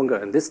much longer.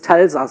 And this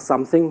tells us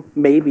something,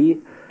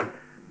 maybe,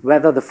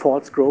 whether the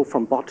faults grow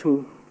from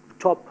bottom to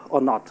top or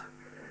not.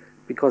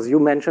 Because you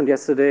mentioned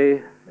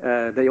yesterday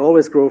they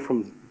always grow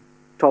from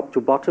top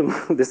to bottom.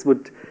 This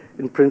would,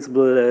 in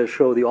principle,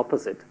 show the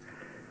opposite.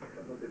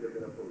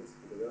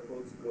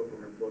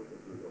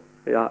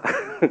 Yeah.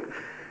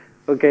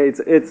 Okay,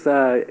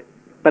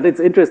 but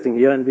it's interesting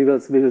here, and we will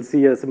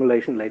see a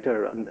simulation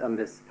later on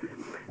this.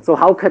 So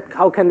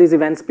how can these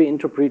events be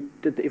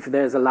interpreted if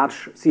there's a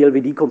large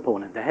CLVD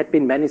component? There had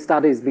been many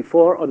studies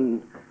before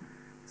on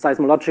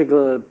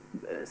seismological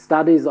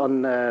studies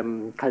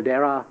on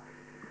caldera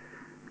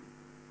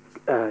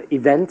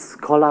events,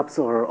 collapse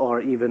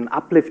or even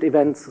uplift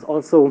events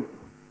also,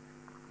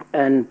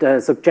 and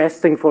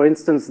suggesting, for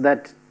instance,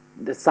 that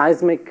the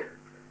seismic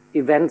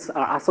events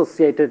are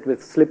associated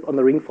with slip on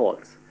the ring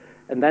faults.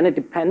 And then it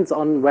depends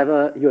on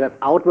whether you have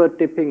outward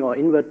dipping or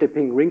inward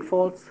dipping ring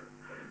faults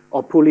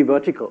or purely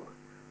vertical.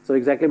 So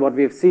exactly what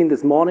we have seen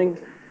this morning,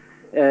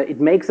 it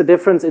makes a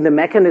difference in the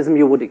mechanism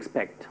you would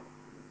expect.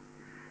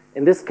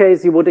 In this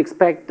case, you would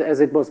expect,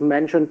 as it was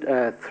mentioned,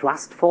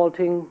 thrust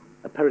faulting,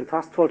 apparent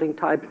thrust faulting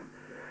type.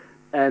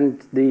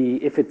 And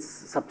if it's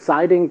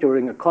subsiding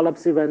during a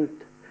collapse event,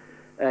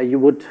 you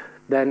would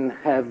then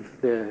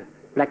have the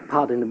black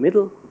part in the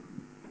middle.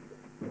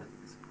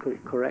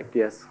 Correct,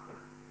 yes.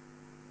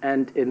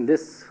 And in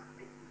this,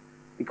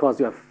 because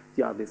you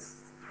have this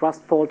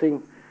thrust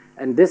faulting,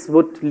 and this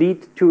would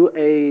lead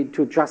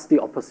to just the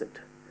opposite.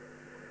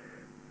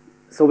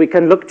 So we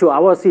can look to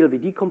our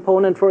CLVD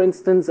component, for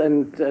instance,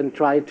 and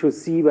try to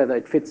see whether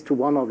it fits to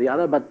one or the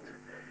other. But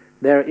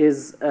there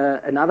is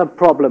another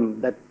problem,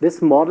 that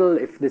this model,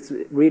 if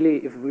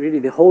really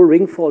the whole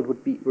ring fault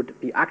would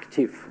be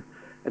active,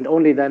 and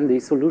only then the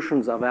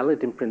solutions are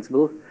valid in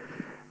principle,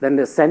 then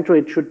the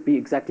centroid should be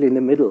exactly in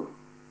the middle.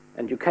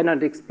 And you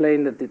cannot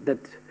explain that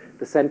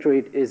the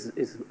centroid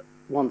is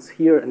once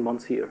here and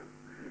once here.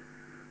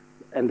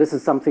 And this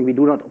is something we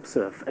do not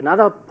observe.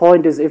 Another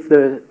point is if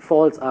the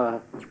faults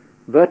are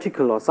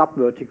vertical or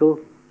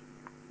subvertical,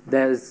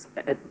 there's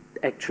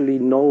actually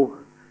no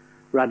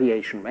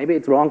radiation. Maybe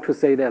it's wrong to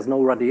say there's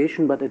no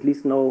radiation, but at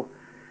least no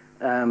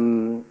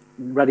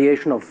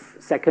radiation of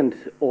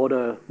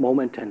second-order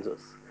moment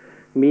tensors,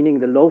 meaning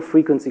the low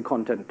frequency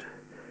content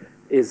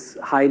is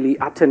highly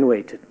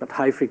attenuated, but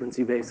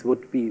high-frequency waves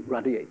would be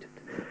radiated.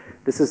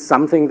 This is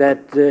something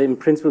that, in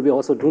principle, we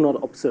also do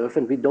not observe,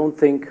 and we don't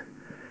think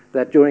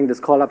that during this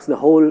collapse the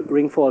whole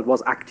ring fault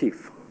was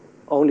active.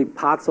 Only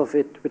parts of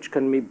it, which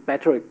can be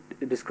better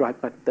described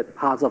by that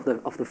parts of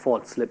the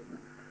fault slip.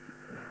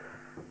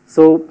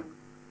 So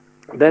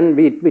then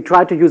we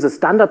try to use a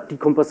standard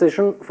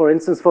decomposition, for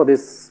instance, for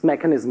this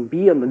mechanism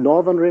B on the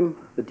northern rim,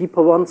 the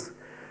deeper ones.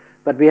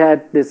 But we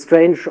had this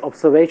strange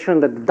observation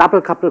that the double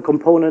couple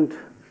component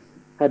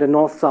had a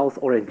north-south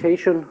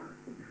orientation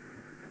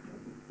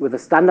with a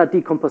standard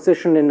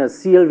decomposition in a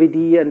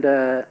CLVD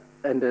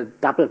and a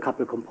double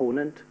couple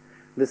component.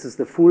 This is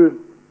the full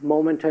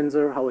moment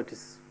tensor, how it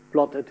is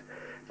plotted.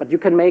 But you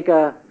can make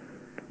a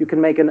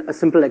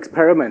simple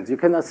experiment. You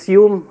can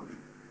assume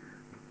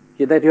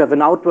that you have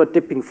an outward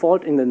dipping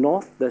fault in the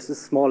north. This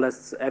is more or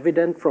less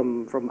evident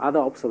from other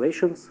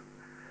observations.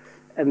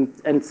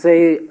 And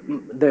say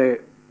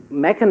the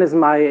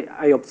mechanism I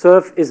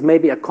observe is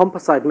maybe a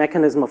composite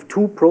mechanism of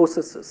two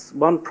processes.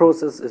 One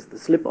process is the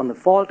slip on the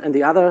fault, and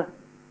the other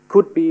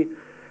could be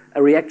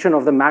a reaction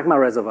of the magma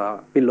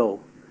reservoir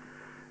below.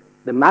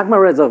 The magma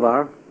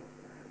reservoir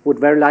would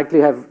very likely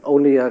have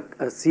only a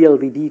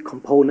CLVD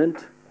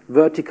component,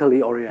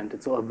 vertically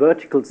oriented, so a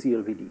vertical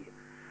CLVD,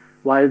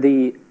 while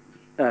the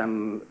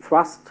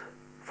thrust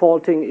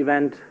faulting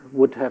event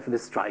would have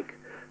this strike.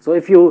 So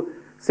if you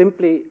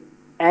simply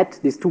add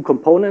these two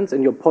components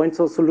in your point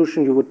source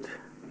solution, you would,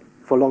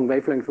 for long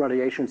wavelength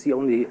radiation, see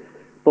only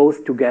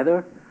both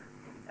together.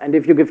 And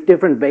if you give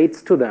different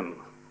weights to them,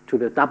 to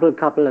the double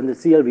couple and the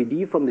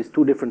CLVD from these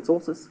two different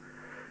sources,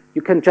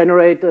 you can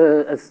generate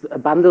a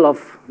bundle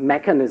of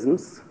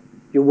mechanisms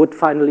you would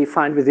finally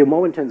find with your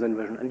moment tensor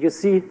inversion. And you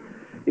see,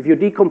 if you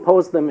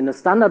decompose them in a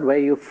standard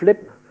way, you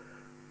flip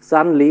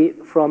suddenly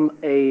from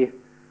a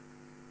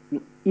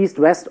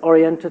east-west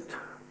oriented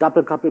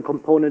double couple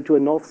component to a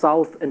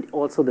north-south, and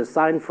also the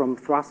sign from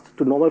thrust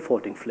to normal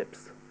faulting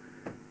flips.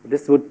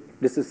 This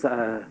is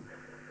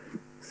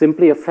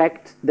simply a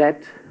fact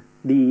that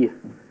the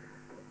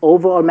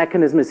overall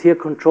mechanism is here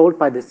controlled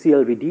by the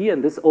CLVD,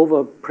 and this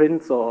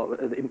overprints, or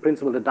in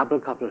principle, the double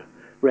couple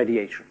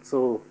radiation.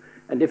 So,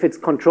 and if it's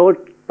controlled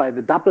by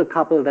the double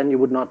couple, then you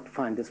would not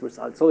find this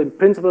result. So in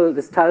principle,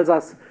 this tells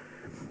us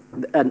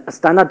a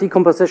standard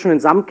decomposition in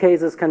some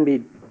cases can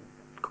be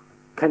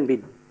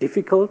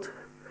difficult,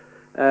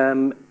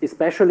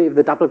 especially if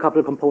the double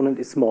couple component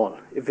is small.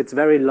 If it's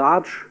very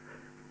large,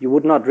 you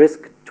would not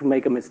risk to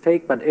make a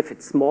mistake, but if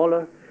it's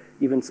smaller,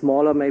 even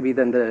smaller maybe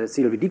than the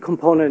CLVD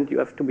component, you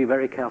have to be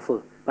very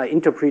careful by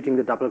interpreting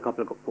the double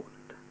couple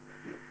component.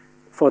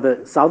 For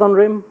the southern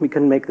rim, we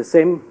can make the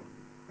same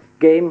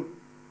game,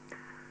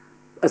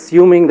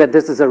 assuming that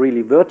this is a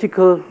really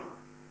vertical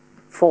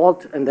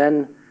fault, and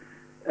then,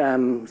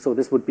 so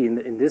this would be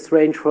in this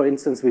range, for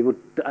instance,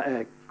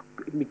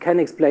 we can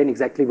explain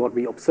exactly what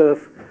we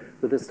observe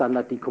with the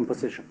standard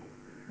decomposition.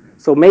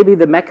 So maybe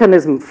the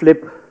mechanism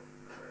flip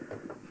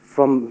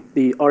from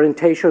the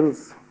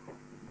orientations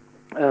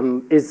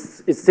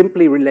is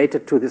simply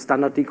related to the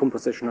standard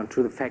decomposition and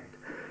to the fact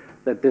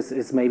that this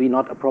is maybe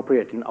not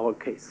appropriate in our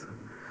case.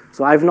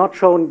 So I've not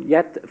shown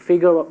yet a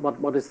figure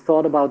what is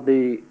thought about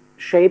the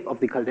shape of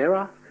the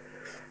caldera.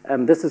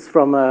 This is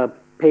from a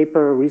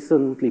paper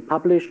recently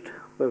published,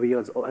 where we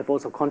have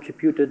also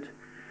contributed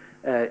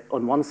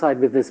on one side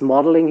with this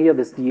modeling here,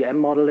 this DEM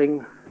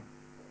modeling,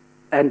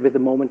 and with the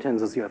moment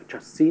tensors you have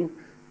just seen.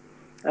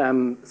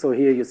 So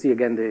here you see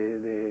again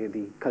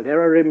the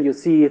caldera rim. You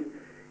see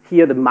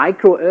here the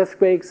micro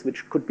earthquakes,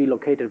 which could be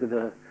located with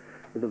a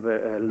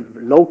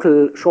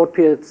local short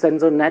period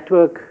sensor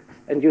network.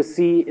 And you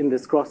see in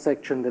this cross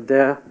section that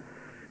there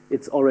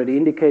it's already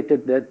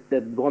indicated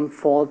that one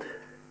fault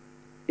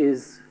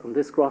is on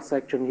this cross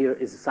section here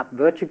is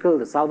subvertical,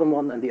 the southern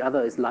one, and the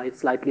other is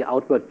slightly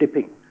outward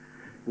dipping.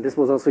 And this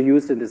was also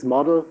used in this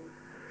model.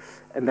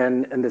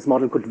 And this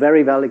model could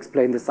very well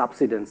explain the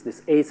subsidence,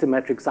 this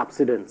asymmetric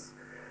subsidence.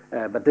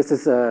 But this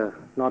is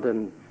not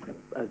an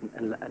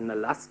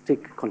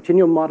elastic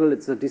continuum model.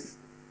 It's a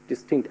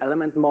distinct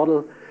element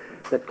model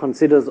that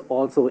considers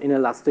also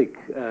inelastic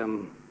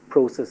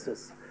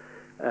processes.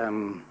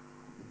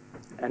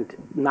 And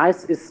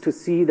nice is to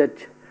see that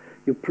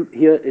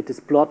here it is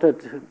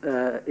plotted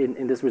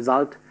in this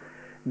result,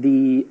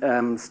 the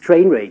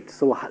strain rate.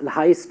 So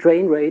high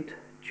strain rate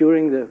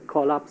during the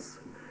collapse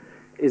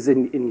is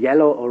in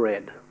yellow or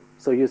red.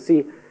 So you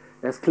see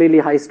there's clearly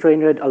high strain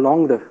rate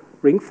along the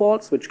ring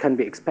faults, which can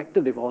be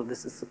expected if all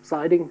this is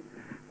subsiding.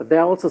 But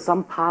there are also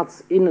some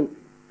parts in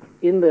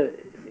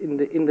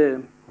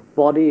the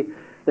body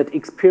that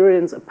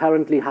experience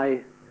apparently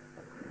high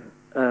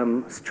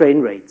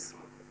strain rates.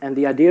 And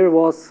the idea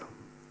was,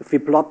 if we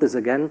plot this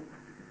again,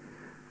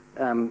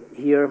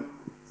 here,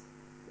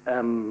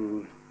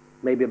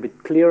 maybe a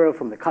bit clearer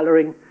from the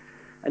coloring.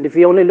 And if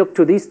we only look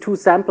to these two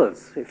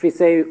samples, if we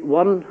say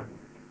one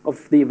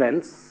of the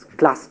events,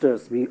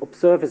 clusters, we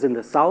observe is in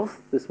the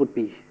south, this would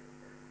be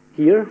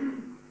here.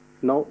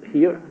 No,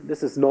 here.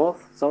 This is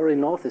north. Sorry,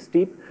 north is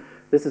deep.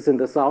 This is in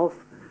the south,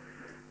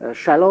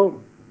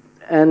 shallow.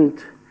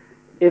 And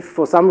if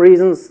for some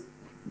reasons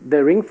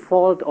the ring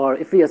fault, or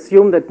if we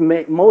assume that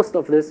most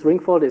of this ring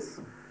fault is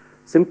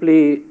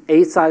simply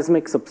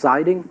aseismic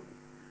subsiding,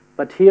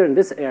 but here in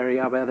this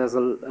area where there's a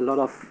lot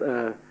of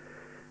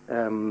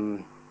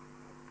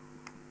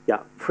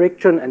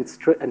friction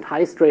and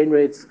high strain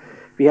rates,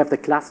 we have the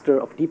cluster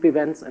of deep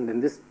events, and in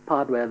this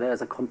part where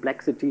there's a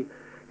complexity,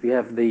 we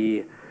have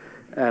the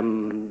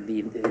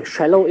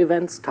shallow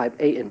events, type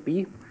A and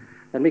B.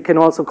 And we can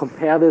also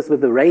compare this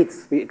with the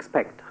rates we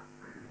expect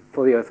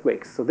for the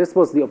earthquakes. So this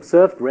was the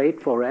observed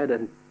rate for red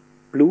and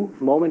blue,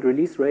 moment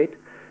release rate.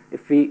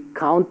 If we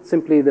count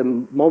simply the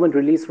moment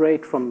release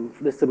rate from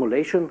the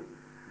simulation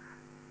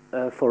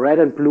for red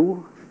and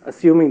blue,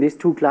 assuming these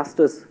two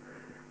clusters,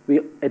 we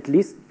at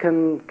least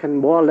can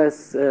more or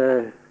less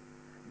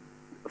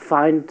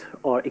find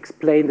or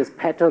explain this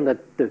pattern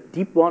that the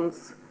deep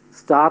ones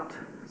start.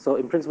 So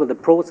in principle, the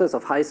process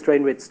of high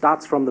strain rate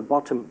starts from the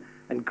bottom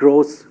and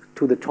grows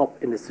to the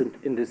top in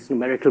this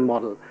numerical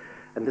model.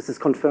 And this is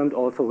confirmed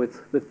also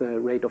with the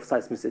rate of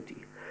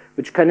seismicity,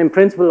 which can in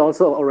principle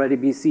also already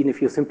be seen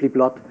if you simply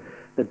plot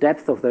the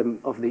depth of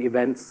the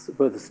events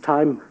versus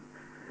time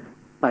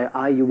by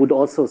eye. You would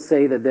also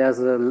say that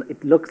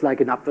it looks like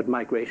an upward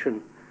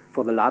migration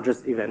for the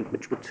largest event,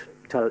 which would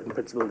tell in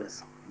principle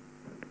this.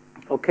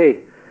 Okay,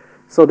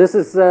 so this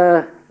is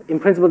in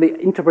principle the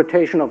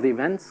interpretation of the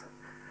events.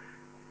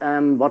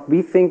 What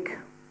we think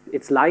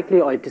it's likely,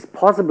 or it is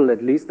possible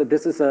at least, that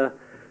this is a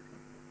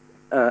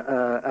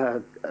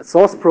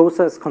source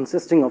process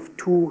consisting of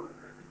two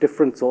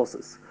different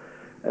sources.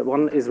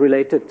 One is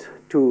related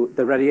to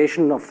the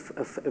radiation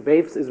of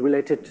waves is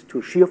related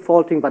to shear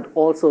faulting, but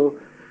also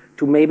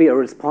to maybe a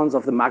response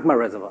of the magma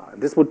reservoir.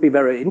 This would be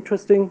very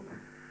interesting,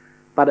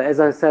 but as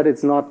I said,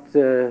 it's not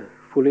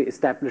fully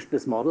established,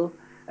 this model.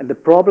 And the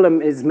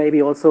problem is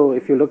maybe also,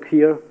 if you look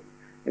here,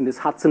 in this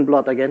Hudson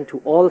plot again to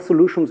all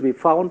solutions we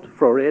found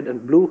for red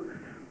and blue,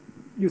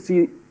 you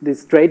see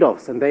these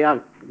trade-offs, and they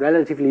are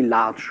relatively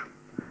large.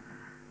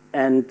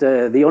 And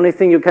the only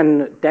thing you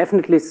can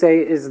definitely say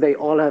is they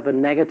all have a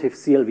negative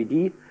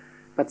CLVD,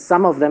 but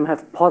some of them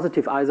have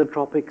positive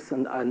isotropics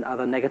and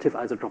other negative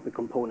isotropic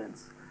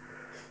components.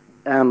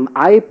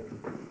 I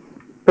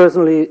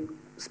personally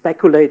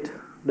speculate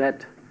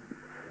that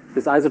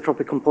this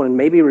isotropic component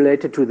may be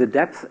related to the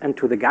depth and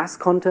to the gas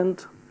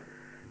content,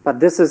 but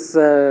this is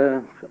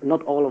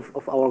not all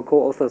of our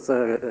co-authors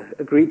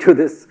agree to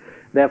this.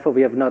 Therefore,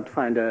 we have not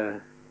found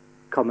a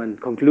common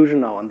conclusion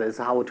now on this,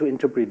 how to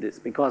interpret this,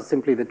 because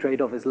simply the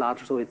trade-off is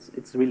large, so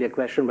it's really a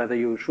question whether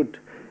you should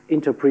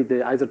interpret the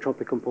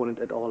isotropic component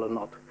at all or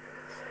not.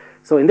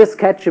 So in this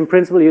sketch, in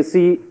principle, you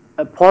see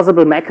a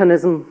possible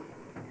mechanism.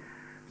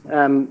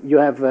 You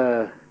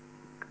have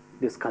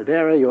this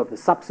caldera, you have the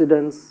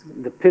subsidence,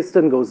 the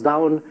piston goes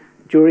down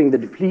during the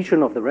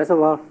depletion of the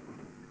reservoir.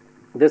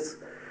 This,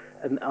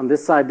 and on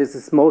this side, this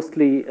is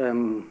mostly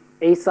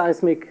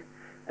aseismic,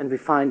 and we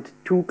find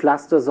two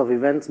clusters of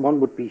events. One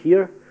would be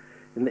here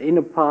in the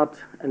inner part,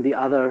 and the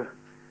other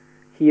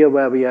here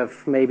where we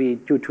have maybe,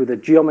 due to the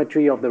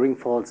geometry of the ring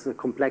faults, the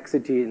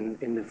complexity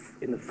in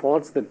the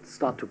faults that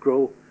start to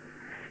grow.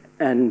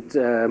 And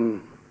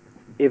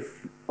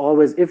if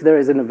there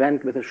is an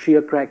event with a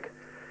shear crack,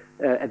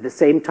 at the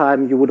same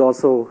time, you would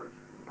also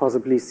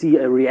possibly see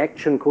a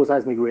reaction,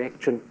 co-seismic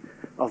reaction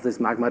of this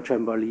magma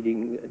chamber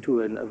leading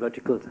to a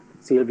vertical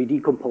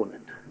CLVD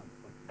component.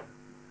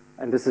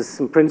 And this is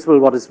in principle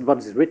what is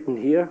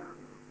written here.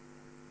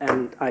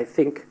 And I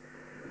think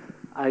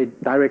I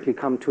directly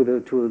come to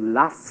the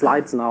last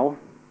slides now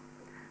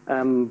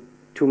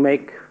to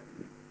make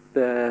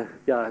the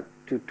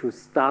to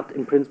start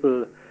in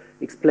principle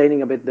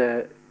explaining a bit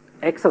the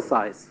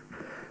exercise.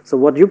 So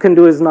what you can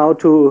do is now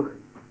to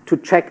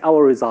check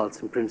our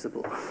results in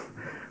principle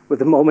with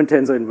the moment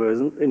tensor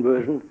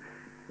inversion.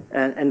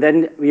 And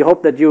then we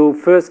hope that you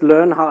first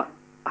learn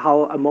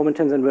how a moment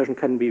tensor inversion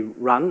can be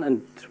run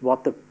and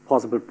what the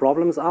possible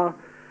problems are.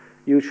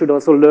 You should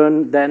also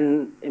learn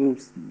then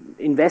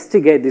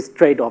investigate these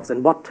trade-offs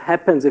and what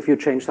happens if you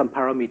change some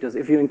parameters,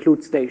 if you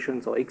include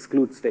stations or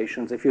exclude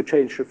stations, if you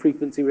change the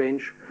frequency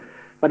range.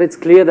 But it's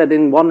clear that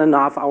in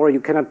 1.5 hours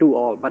you cannot do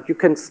all, but you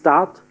can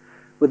start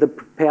with a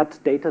prepared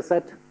data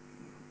set,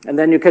 and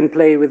then you can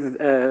play with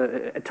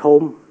at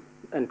home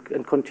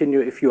and continue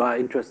if you are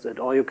interested,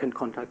 or you can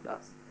contact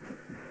us.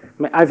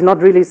 I've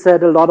not really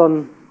said a lot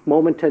on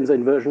moment tensor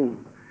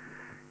inversion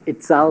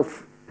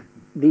itself.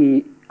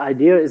 The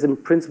idea is in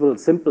principle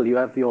simple. You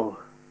have your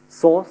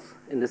source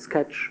in the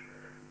sketch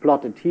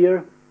plotted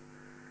here.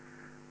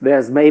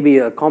 There's maybe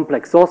a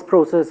complex source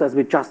process, as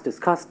we just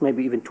discussed,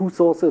 maybe even two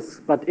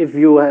sources. But if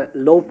you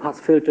low-pass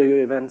filter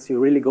your events, you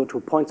really go to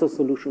a point source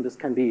solution. This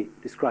can be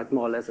described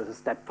more or less as a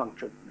step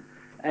function.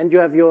 And you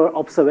have your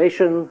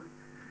observation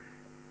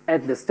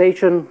at the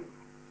station.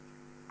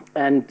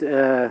 And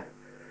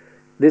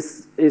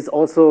this is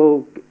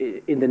also,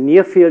 in the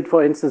near field,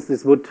 for instance,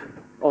 this would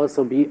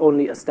also be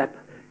only a step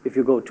if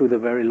you go to the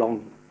very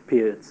long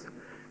periods.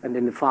 And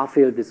in the far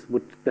field, this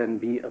would then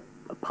be a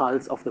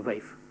pulse of the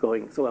wave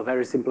going, so a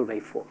very simple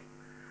waveform.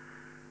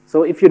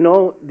 So if you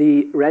know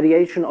the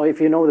radiation, or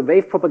if you know the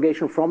wave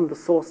propagation from the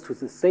source to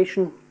the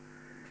station,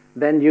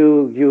 then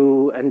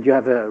you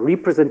have a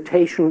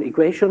representation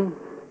equation,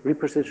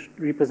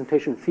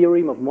 representation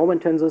theorem of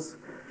moment tensors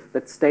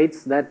that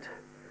states that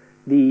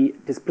the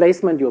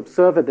displacement you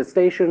observe at the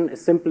station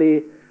is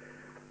simply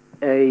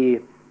a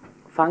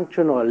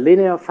function or a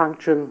linear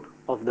function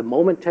of the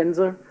moment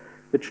tensor,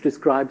 which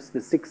describes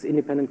the 6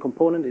 independent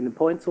components in the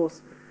point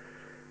source,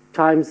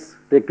 times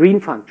the green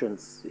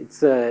functions.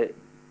 It's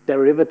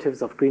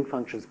derivatives of green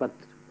functions, but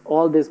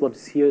all this, what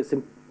is here, is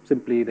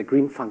simply the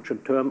green function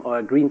term, or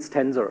a Green's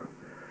tensor.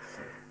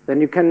 Then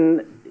you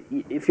can,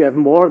 if you have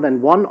more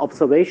than one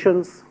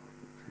observations,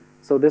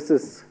 so this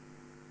is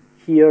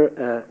here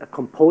a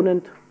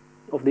component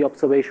of the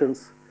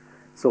observations,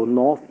 so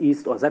north,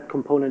 east, or z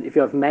component. If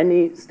you have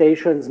many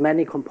stations,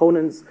 many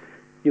components,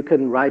 you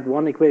can write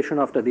one equation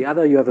after the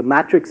other. You have a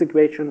matrix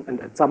equation, and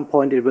at some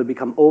point it will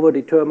become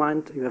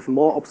overdetermined. You have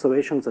more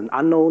observations and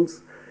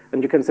unknowns,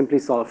 and you can simply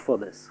solve for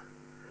this.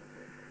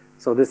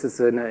 So this is,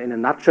 in a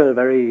nutshell,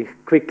 very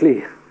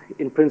quickly,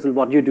 in principle,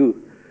 what you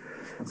do.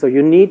 So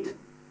you need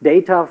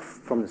data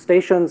from the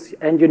stations,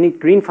 and you need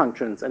green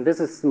functions. And this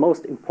is the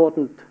most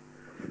important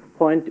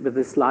point with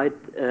this slide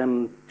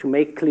to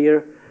make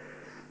clear.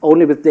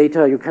 Only with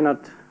data you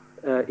cannot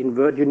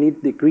invert. You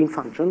need the green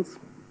functions,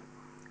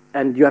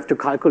 and you have to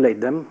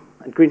calculate them.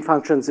 And green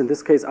functions in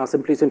this case are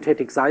simply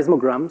synthetic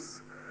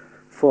seismograms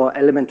for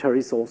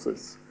elementary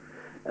sources.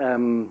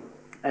 And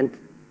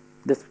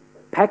this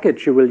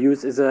package you will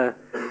use is a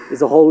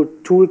whole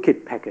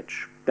toolkit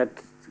package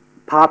that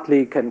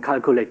partly can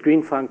calculate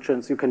green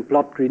functions. You can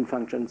plot green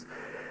functions.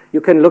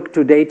 You can look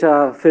to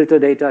data, filter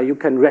data. You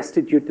can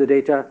restitute the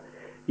data.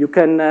 You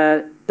can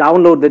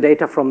download the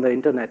data from the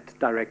internet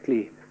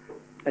directly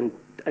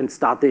and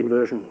start the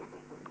inversion.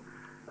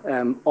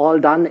 all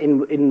done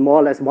in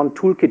more or less one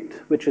toolkit,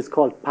 which is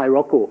called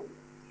Pyroco.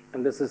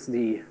 And this is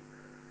the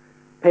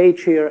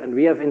page here, and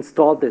we have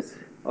installed this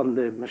on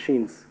the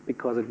machines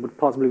because it would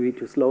possibly be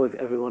too slow if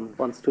everyone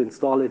wants to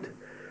install it.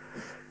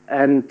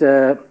 And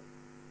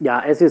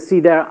yeah, as you see,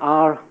 there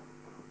are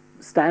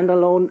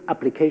standalone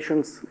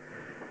applications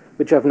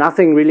which have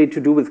nothing really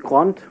to do with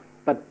quant,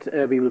 but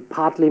we will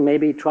partly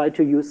maybe try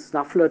to use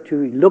Snuffler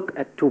to look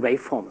at two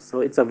waveforms. So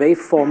it's a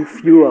waveform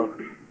viewer.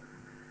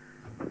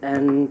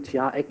 And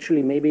yeah,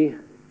 actually, maybe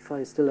if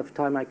I still have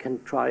time, I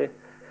can try,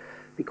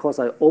 because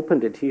I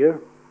opened it here.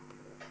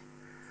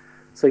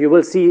 So you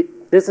will see,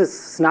 this is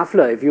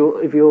Snuffler. If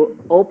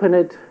you open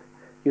it,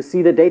 you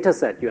see the data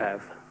set you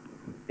have.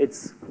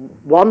 It's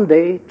 1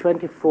 day,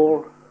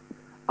 24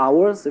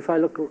 hours, if I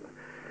look at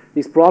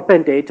these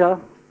broadband data.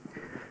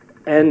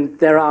 And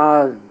there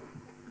are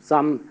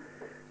some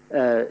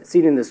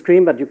seen in the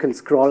screen, but you can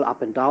scroll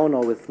up and down,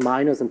 or with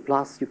minus and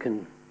plus, you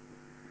can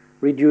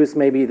reduce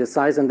maybe the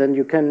size, and then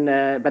you can,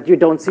 but you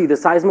don't see the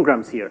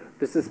seismograms here.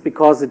 This is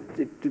because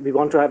we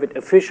want to have it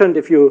efficient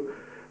if you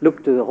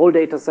look to the whole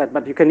data set,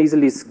 but you can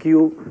easily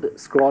scroll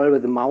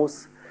with the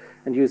mouse.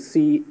 And you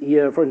see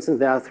here, for instance,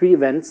 there are 3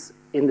 events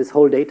in this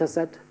whole data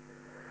set.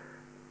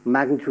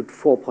 Magnitude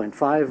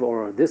 4.5,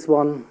 or this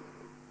one.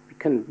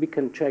 We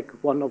can check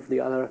one of the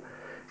other.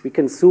 We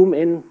can zoom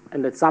in,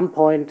 and at some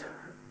point,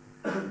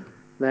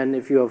 then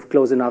if you are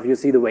close enough, you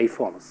see the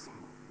waveforms.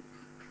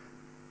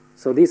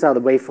 So these are the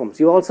waveforms.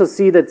 You also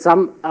see that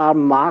some are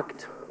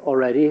marked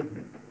already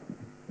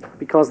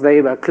because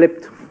they were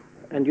clipped.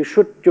 And you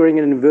should, during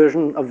an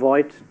inversion,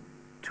 avoid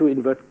to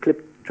invert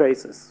clipped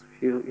traces.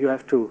 You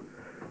have to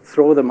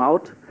throw them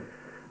out.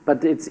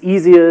 But it's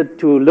easier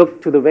to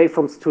look to the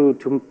waveforms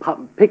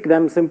to pick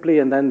them simply,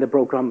 and then the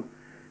program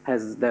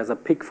there's a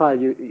pick file.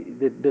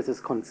 This is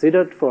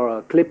considered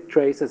for clipped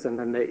traces, and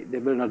then they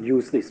will not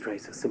use these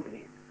traces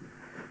simply.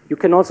 You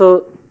can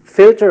also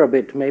filter a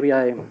bit. Maybe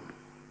I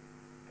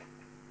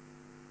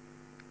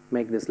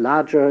make this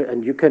larger,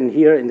 and you can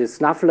here in this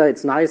Snuffler,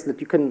 it's nice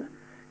that you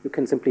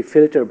can simply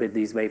filter a bit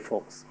these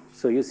waveforms.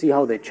 So you see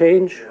how they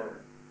change.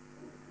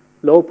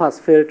 Low pass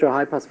filter,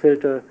 high pass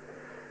filter,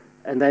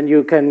 and then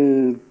you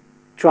can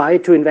try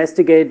to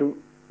investigate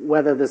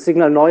whether the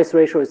signal noise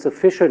ratio is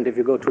sufficient if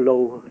you go to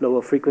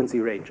lower frequency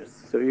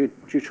ranges. So you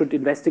should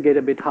investigate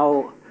a bit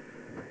how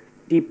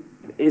deep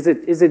is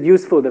it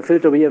useful, the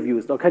filter we have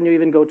used, or can you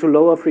even go to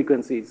lower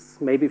frequencies?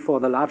 Maybe for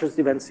the largest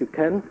events you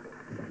can,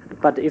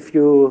 but if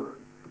you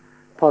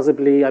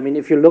possibly, I mean,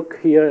 if you look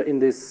here in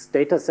this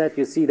data set,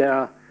 you see there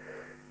are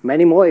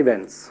many more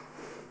events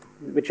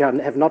which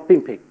have not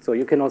been picked. So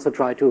you can also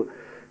try to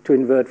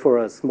invert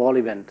for a small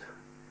event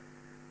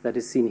that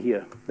is seen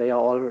here. They are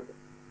all,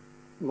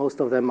 most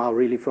of them are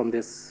really from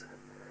this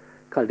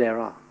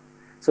caldera.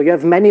 So you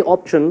have many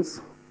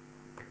options,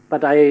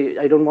 but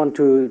I don't want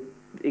to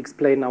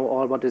explain now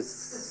all what is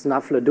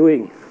Snuffler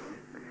doing.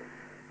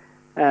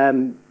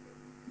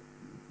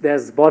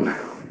 There's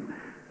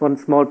one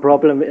small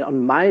problem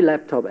on my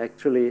laptop,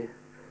 actually.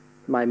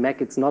 My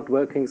Mac, it's not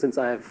working since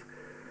I have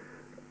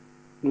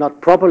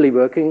not properly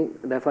working.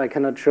 Therefore, I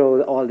cannot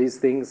show all these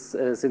things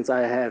since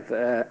I have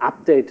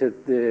updated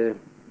the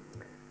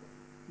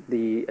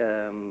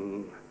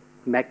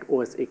Mac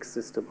OS X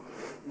system.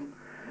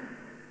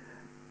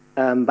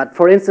 But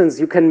for instance,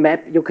 you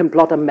can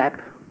plot a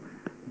map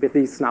with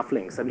these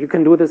snufflings, and you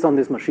can do this on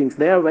these machines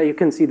there, where you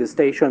can see the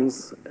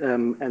stations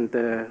and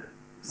the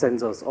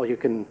sensors, or you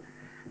can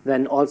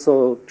then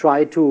also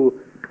try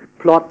to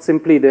plot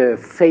simply the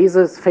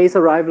phase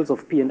arrivals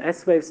of P and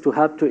S waves to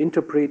help to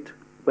interpret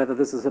whether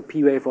this is a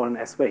P wave or an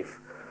S wave,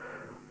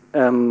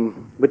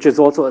 which is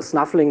also a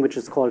snuffling, which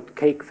is called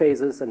cake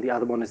phases, and the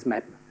other one is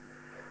map.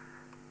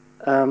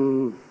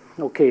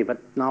 Okay,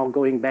 but now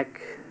going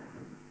back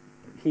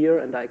here,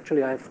 and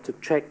actually I have to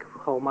check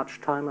how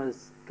much time I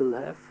still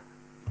have,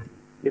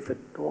 if at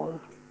all.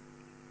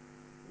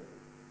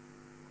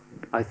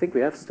 I think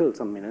we have still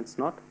some minutes,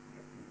 not?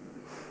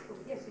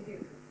 Yes, you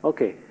do.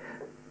 Okay.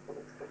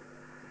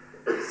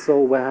 So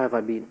where have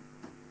I been?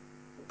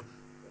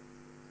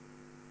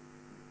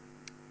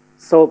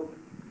 So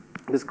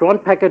this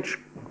Grand package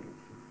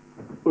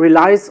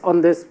relies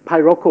on this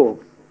Pyroco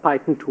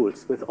Python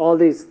tools with all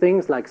these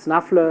things like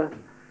Snuffler,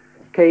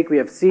 Cake. We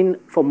have seen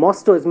for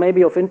Mosto is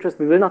maybe of interest.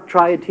 We will not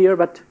try it here,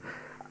 but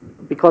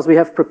because we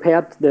have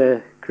prepared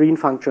the green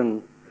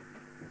function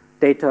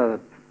data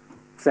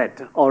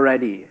set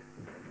already.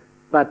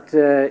 But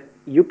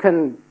you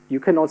can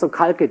also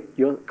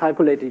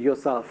calculate it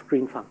yourself,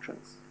 green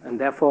functions, and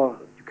therefore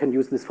you can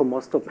use this for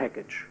Mosto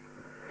package.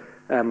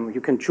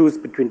 You can choose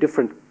between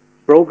different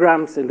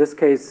programs. In this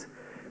case,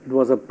 it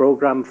was a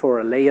program for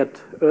a layered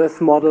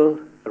Earth model,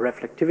 a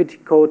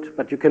reflectivity code,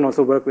 but you can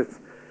also work with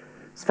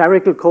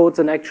spherical codes,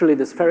 and actually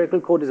the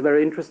spherical code is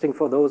very interesting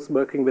for those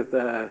working with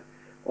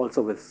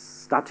also with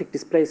static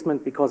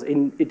displacement, because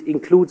it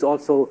includes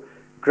also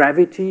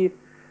gravity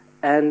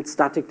and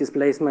static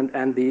displacement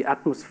and the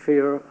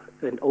atmosphere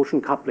and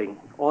ocean coupling.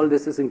 All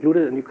this is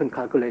included, and you can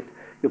calculate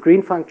your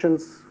green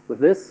functions with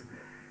this.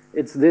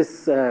 It's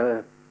this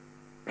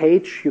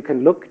page, you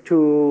can look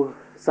to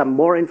some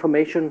more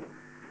information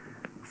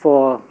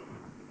for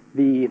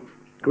the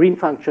green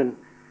function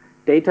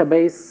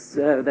database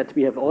that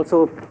we have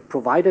also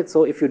provided.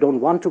 So if you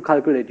don't want to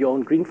calculate your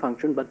own green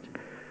function, but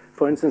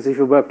for instance, if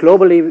you work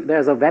globally,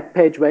 there's a web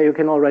page where you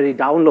can already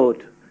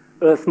download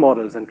Earth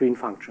models and green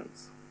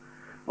functions.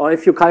 Or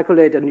if you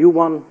calculate a new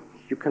one,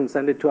 you can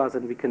send it to us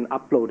and we can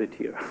upload it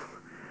here.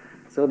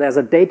 So there's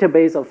a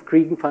database of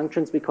green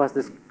functions because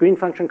this green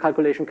function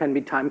calculation can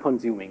be time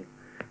consuming,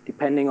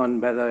 depending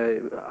on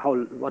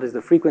what is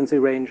the frequency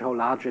range, how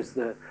large is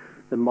the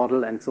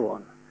model, and so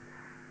on.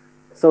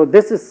 So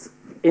this is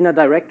in a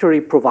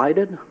directory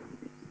provided,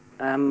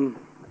 and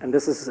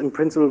this is in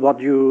principle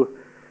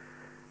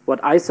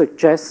what I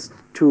suggest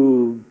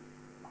to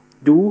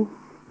do.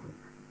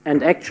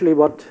 And actually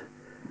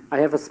I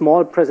have a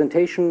small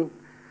presentation,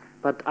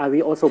 but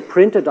we also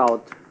printed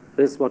out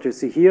this, what you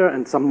see here,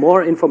 and some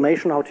more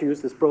information how to use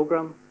this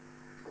program.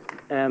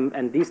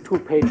 And these two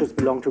pages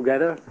belong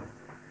together.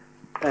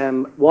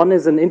 One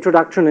is an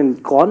introduction in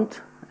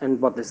Gront,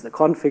 and what is the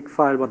config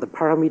file, what the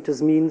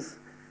parameters means.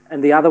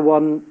 And the other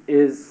one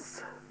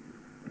is,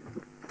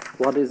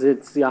 what is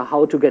it? Yeah,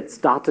 how to get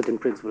started in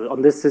principle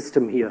on this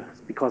system here,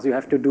 because you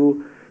have to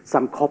do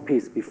some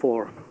copies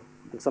before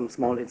and some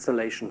small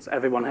installations.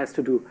 Everyone has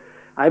to do.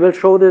 I will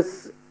show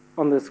this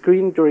on the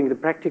screen during the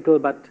practical,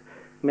 but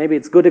maybe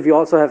it's good if you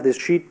also have this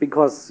sheet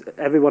because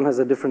everyone has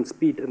a different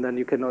speed, and then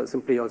you can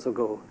simply also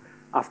go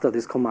after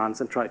these commands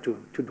and try to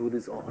do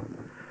this all.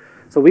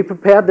 So we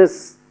prepared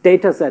this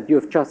data set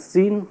you've just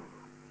seen.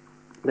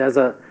 There's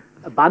a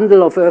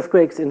bundle of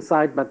earthquakes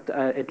inside, but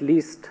at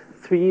least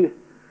 3,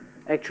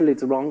 actually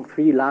it's wrong,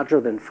 3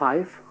 larger than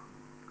 5,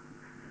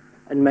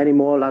 and many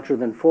more larger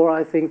than 4,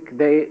 I think.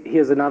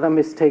 Here's another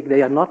mistake.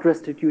 They are not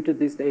restituted,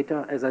 this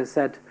data. As I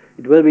said,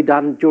 it will be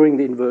done during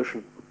the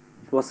inversion.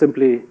 It was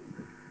simply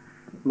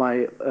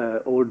my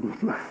old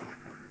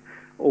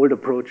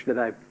approach that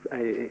I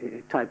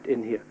typed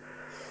in here.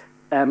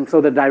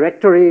 So the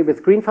directory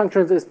with green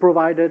functions is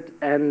provided,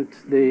 and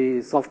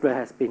the software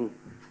has been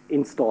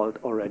installed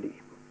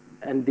already.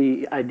 And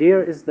the idea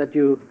is that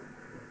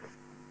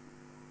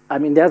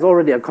there's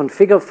already a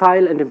configure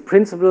file, and in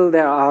principle,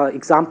 there are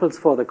examples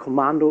for the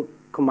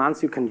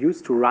commands you can use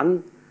to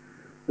run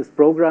this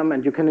program,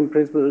 and you can, in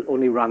principle,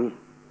 only run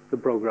the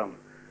program.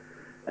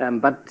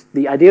 But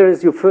the idea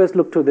is you first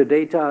look to the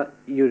data,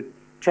 you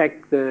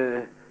check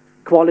the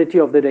quality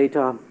of the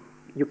data,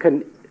 you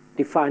can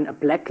define a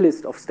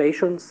blacklist of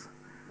stations.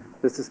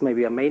 This is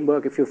maybe a main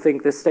work. If you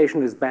think this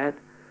station is bad,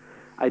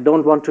 I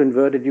don't want to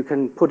invert it, you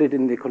can put it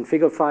in the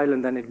configure file,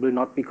 and then it will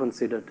not be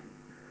considered.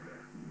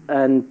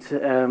 And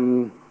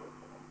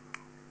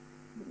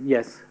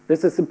yes,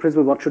 this is in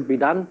principle what should be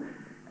done.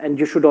 And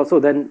you should also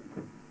then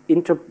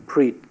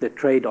interpret the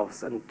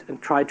trade-offs and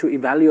try to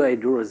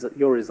evaluate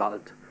your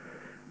result,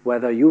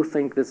 whether you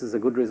think this is a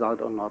good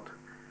result or not.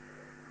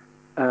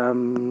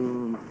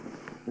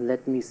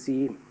 Let me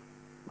see.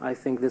 I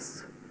think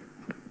this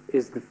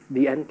is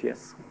the end,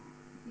 yes.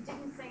 You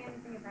didn't say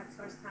anything about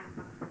source time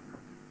function.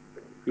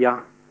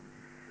 Yeah.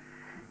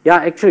 Yeah,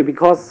 actually,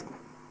 because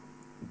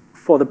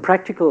for the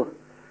practical,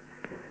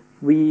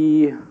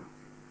 we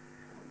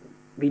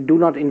do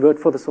not invert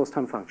for the source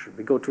time function.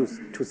 We go to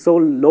so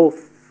long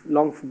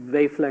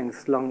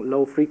wavelengths,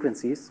 low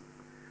frequencies,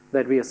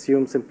 that we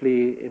assume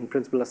simply, in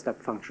principle, a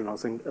step function or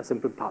a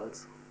simple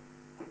pulse.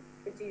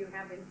 But do you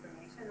have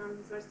information on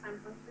the source time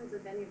functions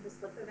of any of the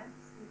slip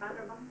events in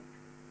Bardabunga?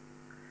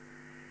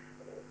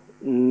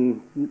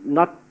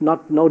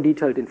 No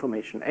detailed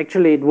information.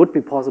 Actually, it would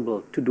be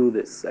possible to do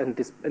this. And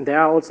there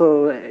are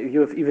also, you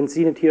have even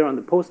seen it here on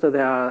the poster,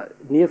 there are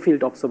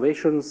near-field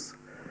observations.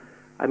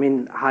 I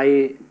mean,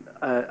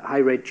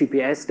 high-rate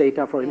GPS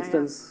data, for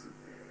instance.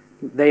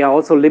 Yeah. They are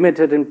also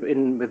limited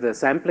with the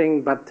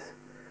sampling, but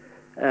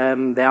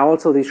there are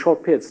also these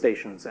short-period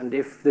stations. And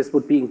if this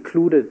would be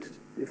included,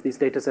 if this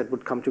data set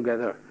would come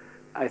together,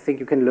 I think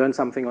you can learn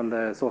something on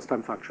the source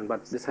time function.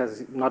 But this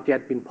has not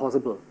yet been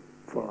possible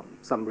for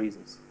some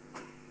reasons.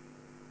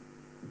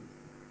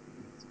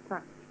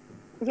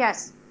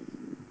 Yes.